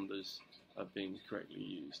these numbers are being correctly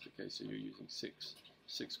used. Okay, so you're using 6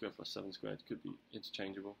 squared plus 7 squared, could be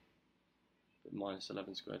interchangeable, but minus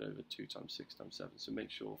 11 squared over 2 times 6 times 7. So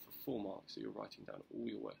make sure for 4 marks that you're writing down all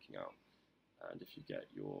you're working out and if you get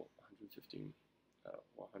your 115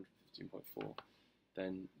 or 115.4,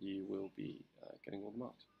 then you will be getting all the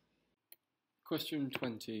marks. Question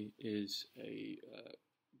 20 is a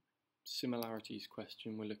similarities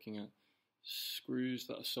question. We're looking at screws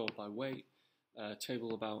that are sold by weight,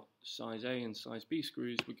 table about size A and size B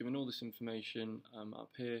screws. We're given all this information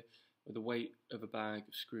up here with the weight of a bag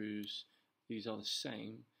of screws. These are the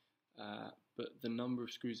same, but the number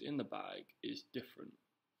of screws in the bag is different.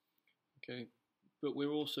 Okay, but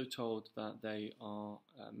we're also told that they are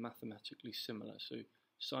mathematically similar. So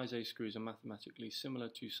size A screws are mathematically similar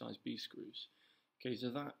to size B screws. Okay,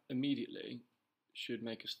 so that immediately should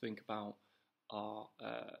make us think about our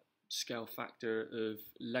scale factor of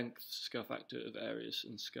length, scale factor of areas,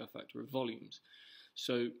 and scale factor of volumes.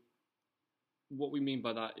 So what we mean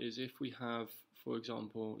by that is if we have, for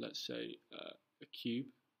example, let's say a cube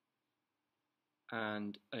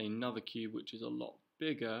and another cube which is a lot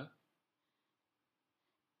bigger.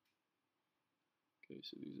 Okay,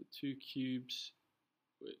 so these are two cubes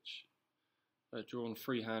which are drawn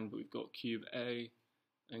freehand, but we've got cube A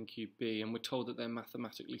and cube B, and we're told that they're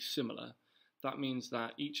mathematically similar. That means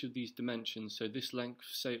that each of these dimensions, so this length,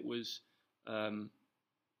 say it was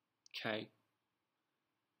K,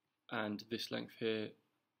 and this length here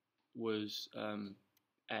was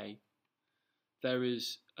A, there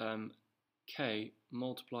is K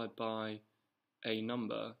multiplied by a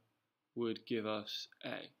number would give us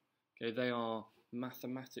A. Okay, they are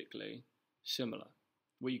mathematically similar.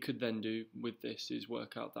 What you could then do with this is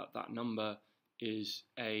work out that that number is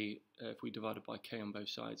A, if we divide it by K on both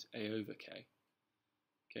sides, A over K.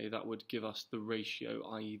 Okay, that would give us the ratio,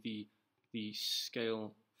 i.e. the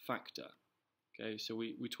scale factor. Okay, so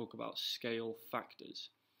we talk about scale factors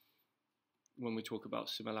when we talk about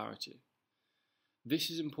similarity. This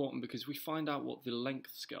is important because we find out what the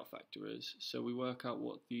length scale factor is. So we work out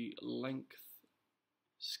what the length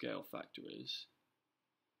scale factor is.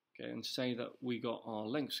 Okay, and say that we got our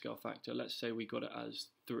length scale factor, let's say we got it as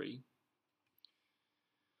 3.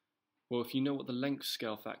 Well, if you know what the length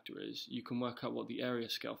scale factor is, you can work out what the area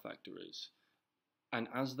scale factor is. And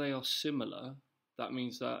as they are similar, that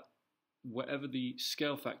means that whatever the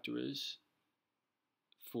scale factor is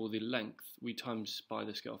for the length, we times by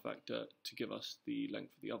the scale factor to give us the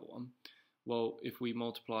length of the other one. Well, if we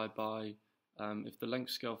multiply by, if the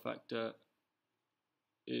length scale factor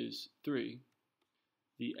is 3,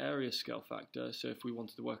 the area scale factor, so if we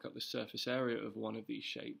wanted to work out the surface area of one of these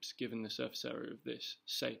shapes, given the surface area of this,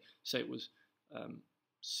 say it was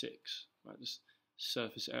 6, right? The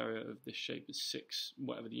surface area of this shape is 6,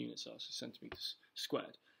 whatever the units are, so centimeters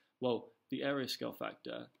squared. Well, the area scale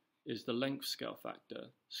factor is the length scale factor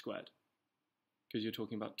squared, because you're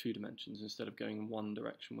talking about 2 dimensions. Instead of going in one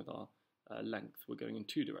direction with our length, we're going in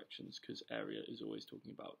 2 directions, because area is always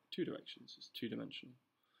talking about 2 directions. It's 2-dimensional.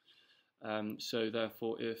 So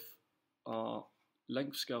therefore, if our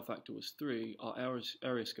length scale factor was 3, our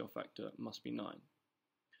area scale factor must be 9.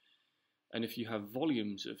 And if you have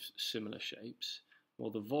volumes of similar shapes,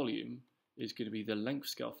 well, the volume is going to be the length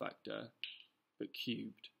scale factor, but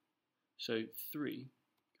cubed. So 3,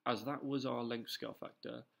 as that was our length scale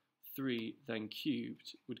factor, 3 then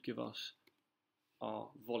cubed would give us our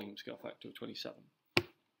volume scale factor of 27.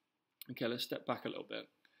 Okay, let's step back a little bit.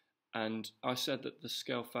 And I said that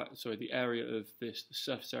the area of this, the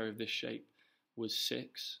surface area of this shape was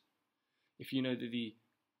 6. If you know that the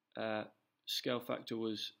scale factor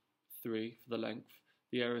was 3 for the length,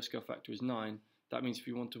 the area scale factor is 9, that means if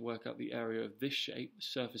you want to work out the area of this shape, the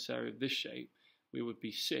surface area of this shape, it would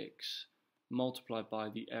be 6 multiplied by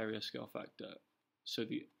the area scale factor. So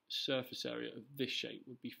the surface area of this shape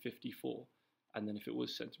would be 54. And then if it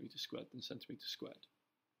was centimetre squared, then centimetre squared.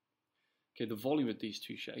 Okay, the volume of these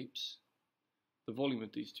two shapes,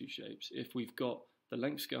 if we've got the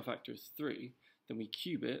length scale factor is 3, then we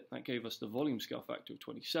cube it, that gave us the volume scale factor of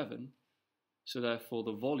 27. So therefore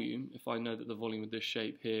the volume, if I know that the volume of this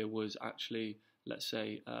shape here was actually, let's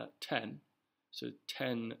say, 10, so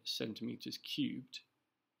 10 centimetres cubed,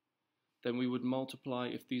 then we would multiply,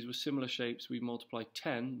 if these were similar shapes, we multiply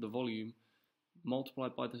 10, the volume,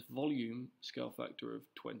 multiplied by the volume scale factor of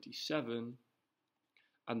 27,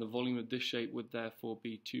 and the volume of this shape would therefore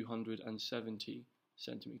be 270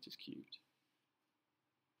 centimetres cubed.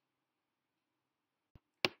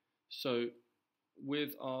 So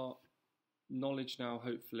with our knowledge now,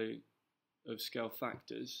 hopefully, of scale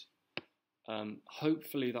factors,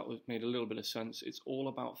 hopefully that was made a little bit of sense. It's all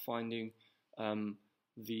about finding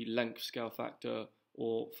the length scale factor,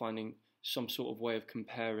 or finding some sort of way of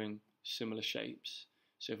comparing similar shapes.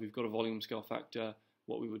 So if we've got a volume scale factor,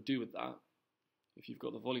 what we would do with that if you've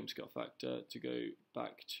got the volume scale factor, to go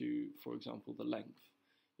back to, for example, the length.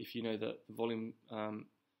 If you know that the volume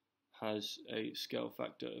has a scale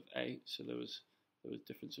factor of 8, so there was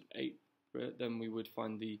difference of 8, then we would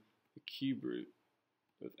find the cube root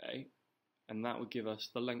of 8, and that would give us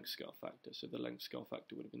the length scale factor. So the length scale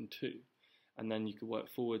factor would have been 2, and then you could work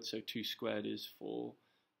forward. So 2 squared is 4,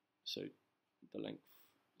 so the length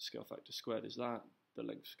scale factor squared is that, the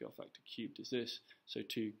length scale factor cubed is this, so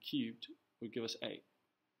 2 cubed would give us 8.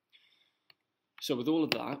 So with all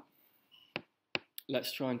of that,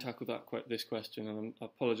 let's try and tackle this question, and I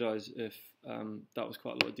apologise if that was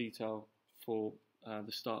quite a lot of detail for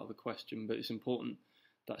the start of the question, but it's important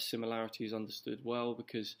that similarity is understood well,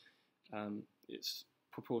 because it's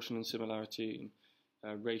proportion and similarity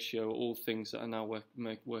and ratio are all things that are now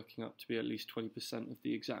working up to be at least 20% of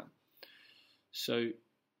the exam. So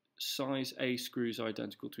size A screws are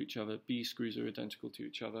identical to each other, B screws are identical to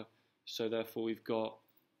each other, so therefore we've got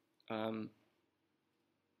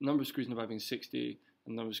number of screws in the bag being 60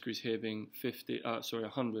 and number of screws here being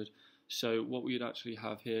 100. So what we would actually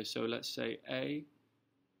have here, so let's say A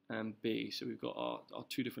and B, so we've got our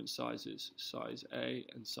two different sizes, size A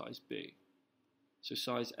and size B. So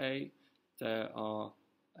size A, there are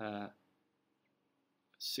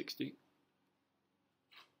 60,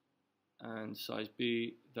 and size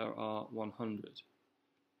B, there are 100.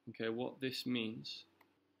 Okay, what this means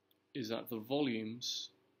is that the volumes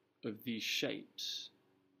of these shapes,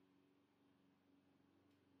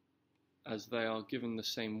 as they are given the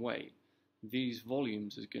same weight, these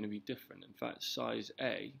volumes are going to be different. In fact, size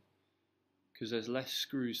A, because there's less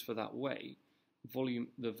screws for that weight,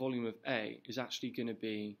 the volume of A is actually going to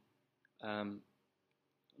be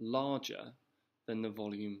larger than the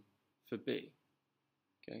volume for B.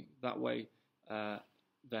 Okay, that way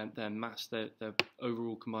their mass, their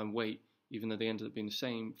overall combined weight, even though they ended up being the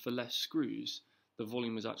same, for less screws, the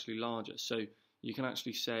volume is actually larger. So you can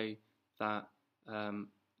actually say that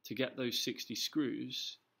to get those 60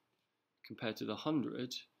 screws compared to the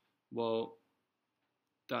 100, well,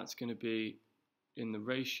 that's going to be in the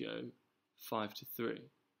ratio 5:3.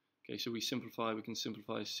 Okay, so we can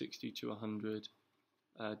simplify 60 to 100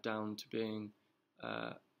 down to being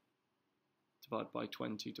divided by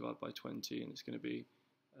 20, and it's going to be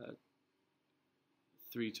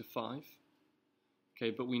 3 to 5.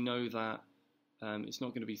 Okay, but we know that it's not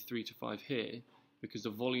going to be 3 to 5 here, because the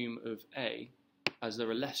volume of A, as there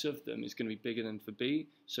are less of them, is going to be bigger than for B,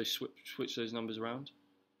 so switch those numbers around.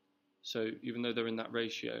 So even though they're in that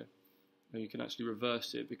ratio, you can actually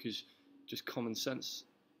reverse it, because just common sense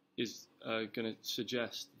is going to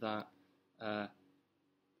suggest that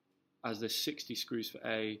as there's 60 screws for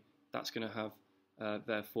A, that's going to have,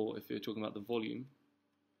 therefore, if you're talking about the volume,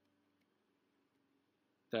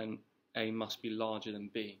 then A must be larger than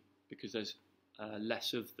B, because there's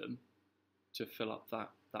less of them to fill up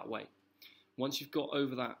that weight. Once you've got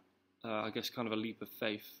over that, I guess, kind of a leap of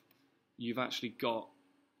faith, you've actually got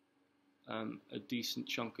a decent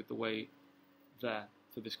chunk of the way there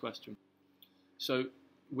for this question. So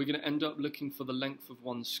we're going to end up looking for the length of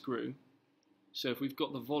one screw. So if we've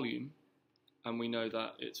got the volume and we know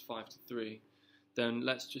that it's 5:3, then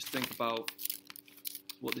let's just think about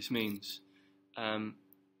what this means.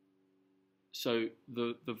 So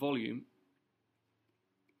the volume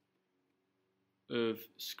of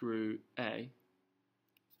screw A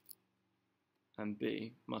and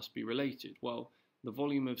B must be related. Well, the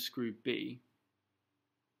volume of screw B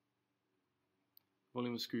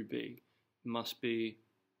must be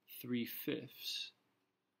 3/5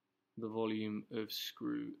 the volume of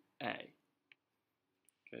screw A.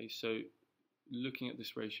 Okay, so looking at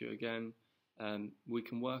this ratio again, we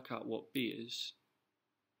can work out what B is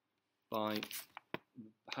by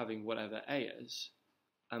having whatever A is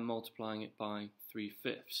and multiplying it by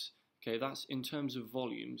 3/5. Okay, that's in terms of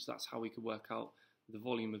volumes, that's how we could work out the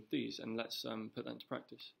volume of these, and let's put that into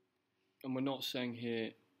practice. And we're not saying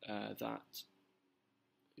here that,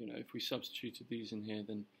 if we substituted these in here,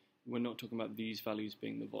 then we're not talking about these values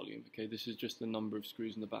being the volume. Okay, this is just the number of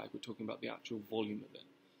screws in the bag. We're talking about the actual volume of it.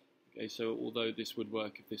 Okay, so although this would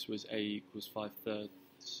work if this was A equals 5/3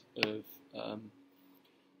 of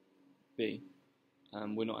B,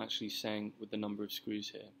 we're not actually saying with the number of screws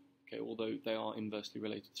here. Okay, although they are inversely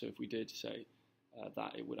related. So if we did say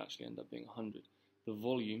that, it would actually end up being 100. The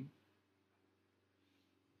volume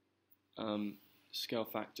scale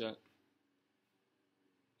factor,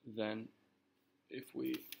 then if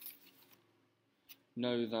we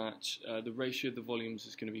know that the ratio of the volumes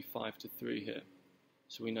is going to be 5:3 here.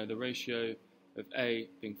 So we know the ratio of A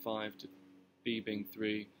being 5 to B being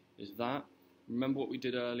 3 is that. Remember what we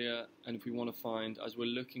did earlier, and if we want to find, as we're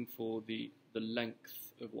looking for the the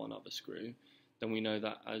length of one other screw, then we know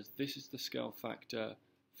that as this is the scale factor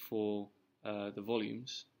for the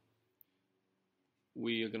volumes,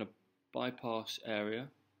 we are going to bypass area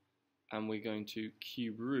and we're going to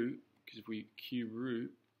cube root, because if we cube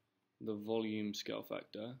root the volume scale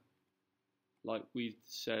factor, like we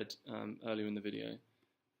said earlier in the video,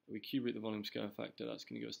 we cube root the volume scale factor, that's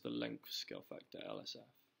going to give us the length scale factor, LSF.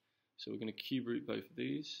 So we're going to cube root both of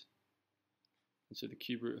these, and so the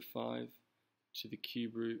cube root of 5 to the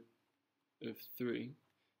cube root of 3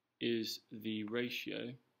 is the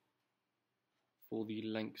ratio for the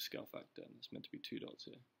length scale factor, and it's meant to be 2 dots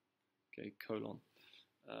here, okay, colon.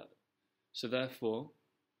 So therefore,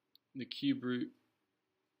 the cube root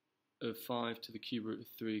of 5 to the cube root of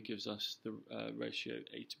 3 gives us the ratio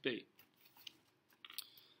A to B.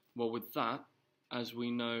 Well, with that, as we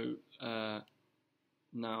know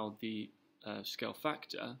now the scale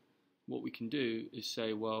factor, what we can do is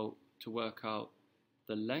say, well, to work out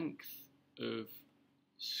the length of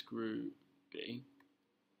screw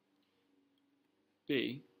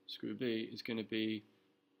B, screw B is going to be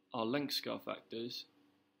our length scale factors,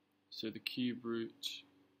 so the cube root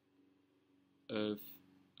of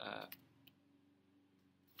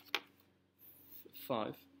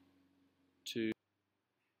 5 to,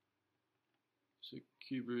 so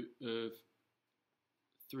cube root of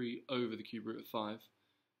 3 over the cube root of 5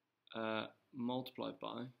 multiplied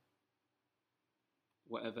by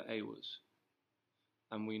whatever A was,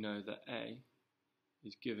 and we know that A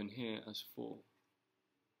is given here as 4.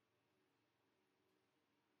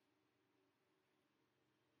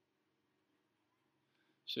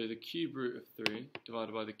 So the cube root of 3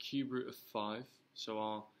 divided by the cube root of 5, so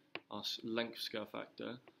our length scale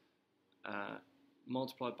factor,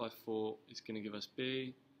 multiplied by 4 is going to give us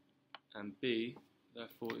B, and B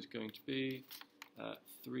therefore is going to be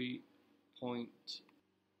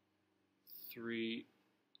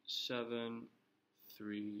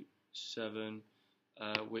 3.3737,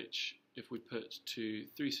 which if we put to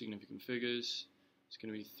 3 significant figures, it's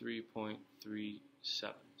going to be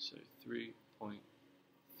 3.37, so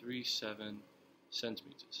 3.37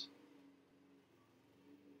 centimeters.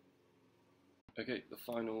 Okay, the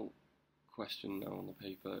final question now on the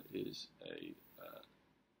paper is a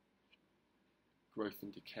growth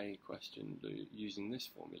and decay question using this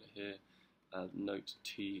formula here. Note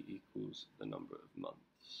T equals the number of months.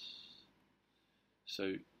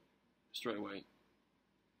 So straight away,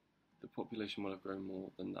 the population will have grown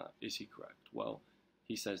more than that. Is he correct? Well,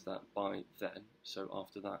 he says that by then, so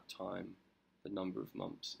after that time, the number of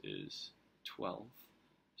months is 12.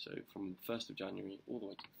 So from 1st of January all the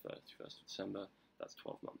way to the 31st of December, that's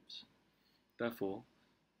 12 months. Therefore,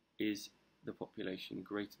 is the population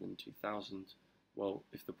greater than 2,000? Well,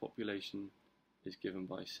 if the population is given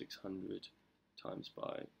by 600 times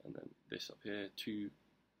by, and then this up here, 2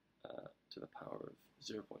 to the power of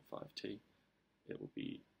 0.5t, it will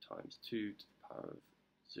be times 2 to the power of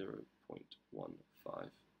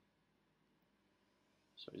 0.15.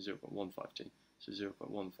 Sorry, 0.15t. So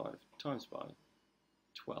 0.15 times by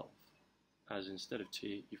 12, as instead of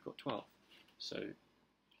t, you've got 12. So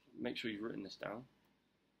make sure you've written this down,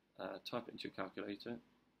 type it into your calculator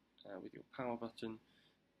with your power button,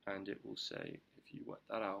 and it will say, if you work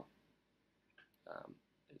that out,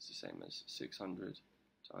 it's the same as 600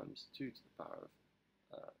 times 2 to the power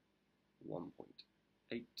of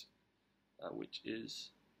 1.8, which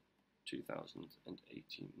is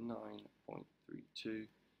 2089.32.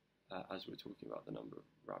 As we're talking about the number of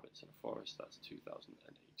rabbits in a forest, that's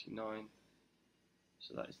 2089.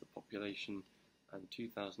 So that is the population, and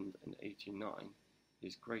 2089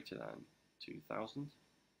 is greater than 2000.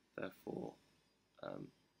 Therefore,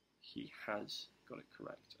 he has got it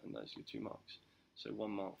correct, and those are your 2 marks. So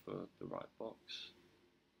 1 mark for the right box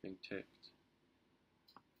being ticked,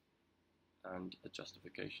 and a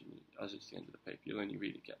justification. As it's the end of the paper, you'll only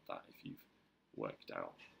really get that if you've worked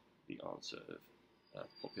out the answer of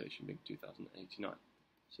population being 2089.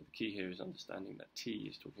 So the key here is understanding that t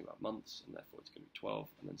is talking about months, and therefore it's going to be 12,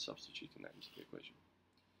 and then substituting that into the equation.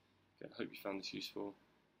 Okay, I hope you found this useful,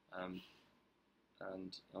 and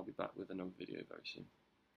I'll be back with another video very soon.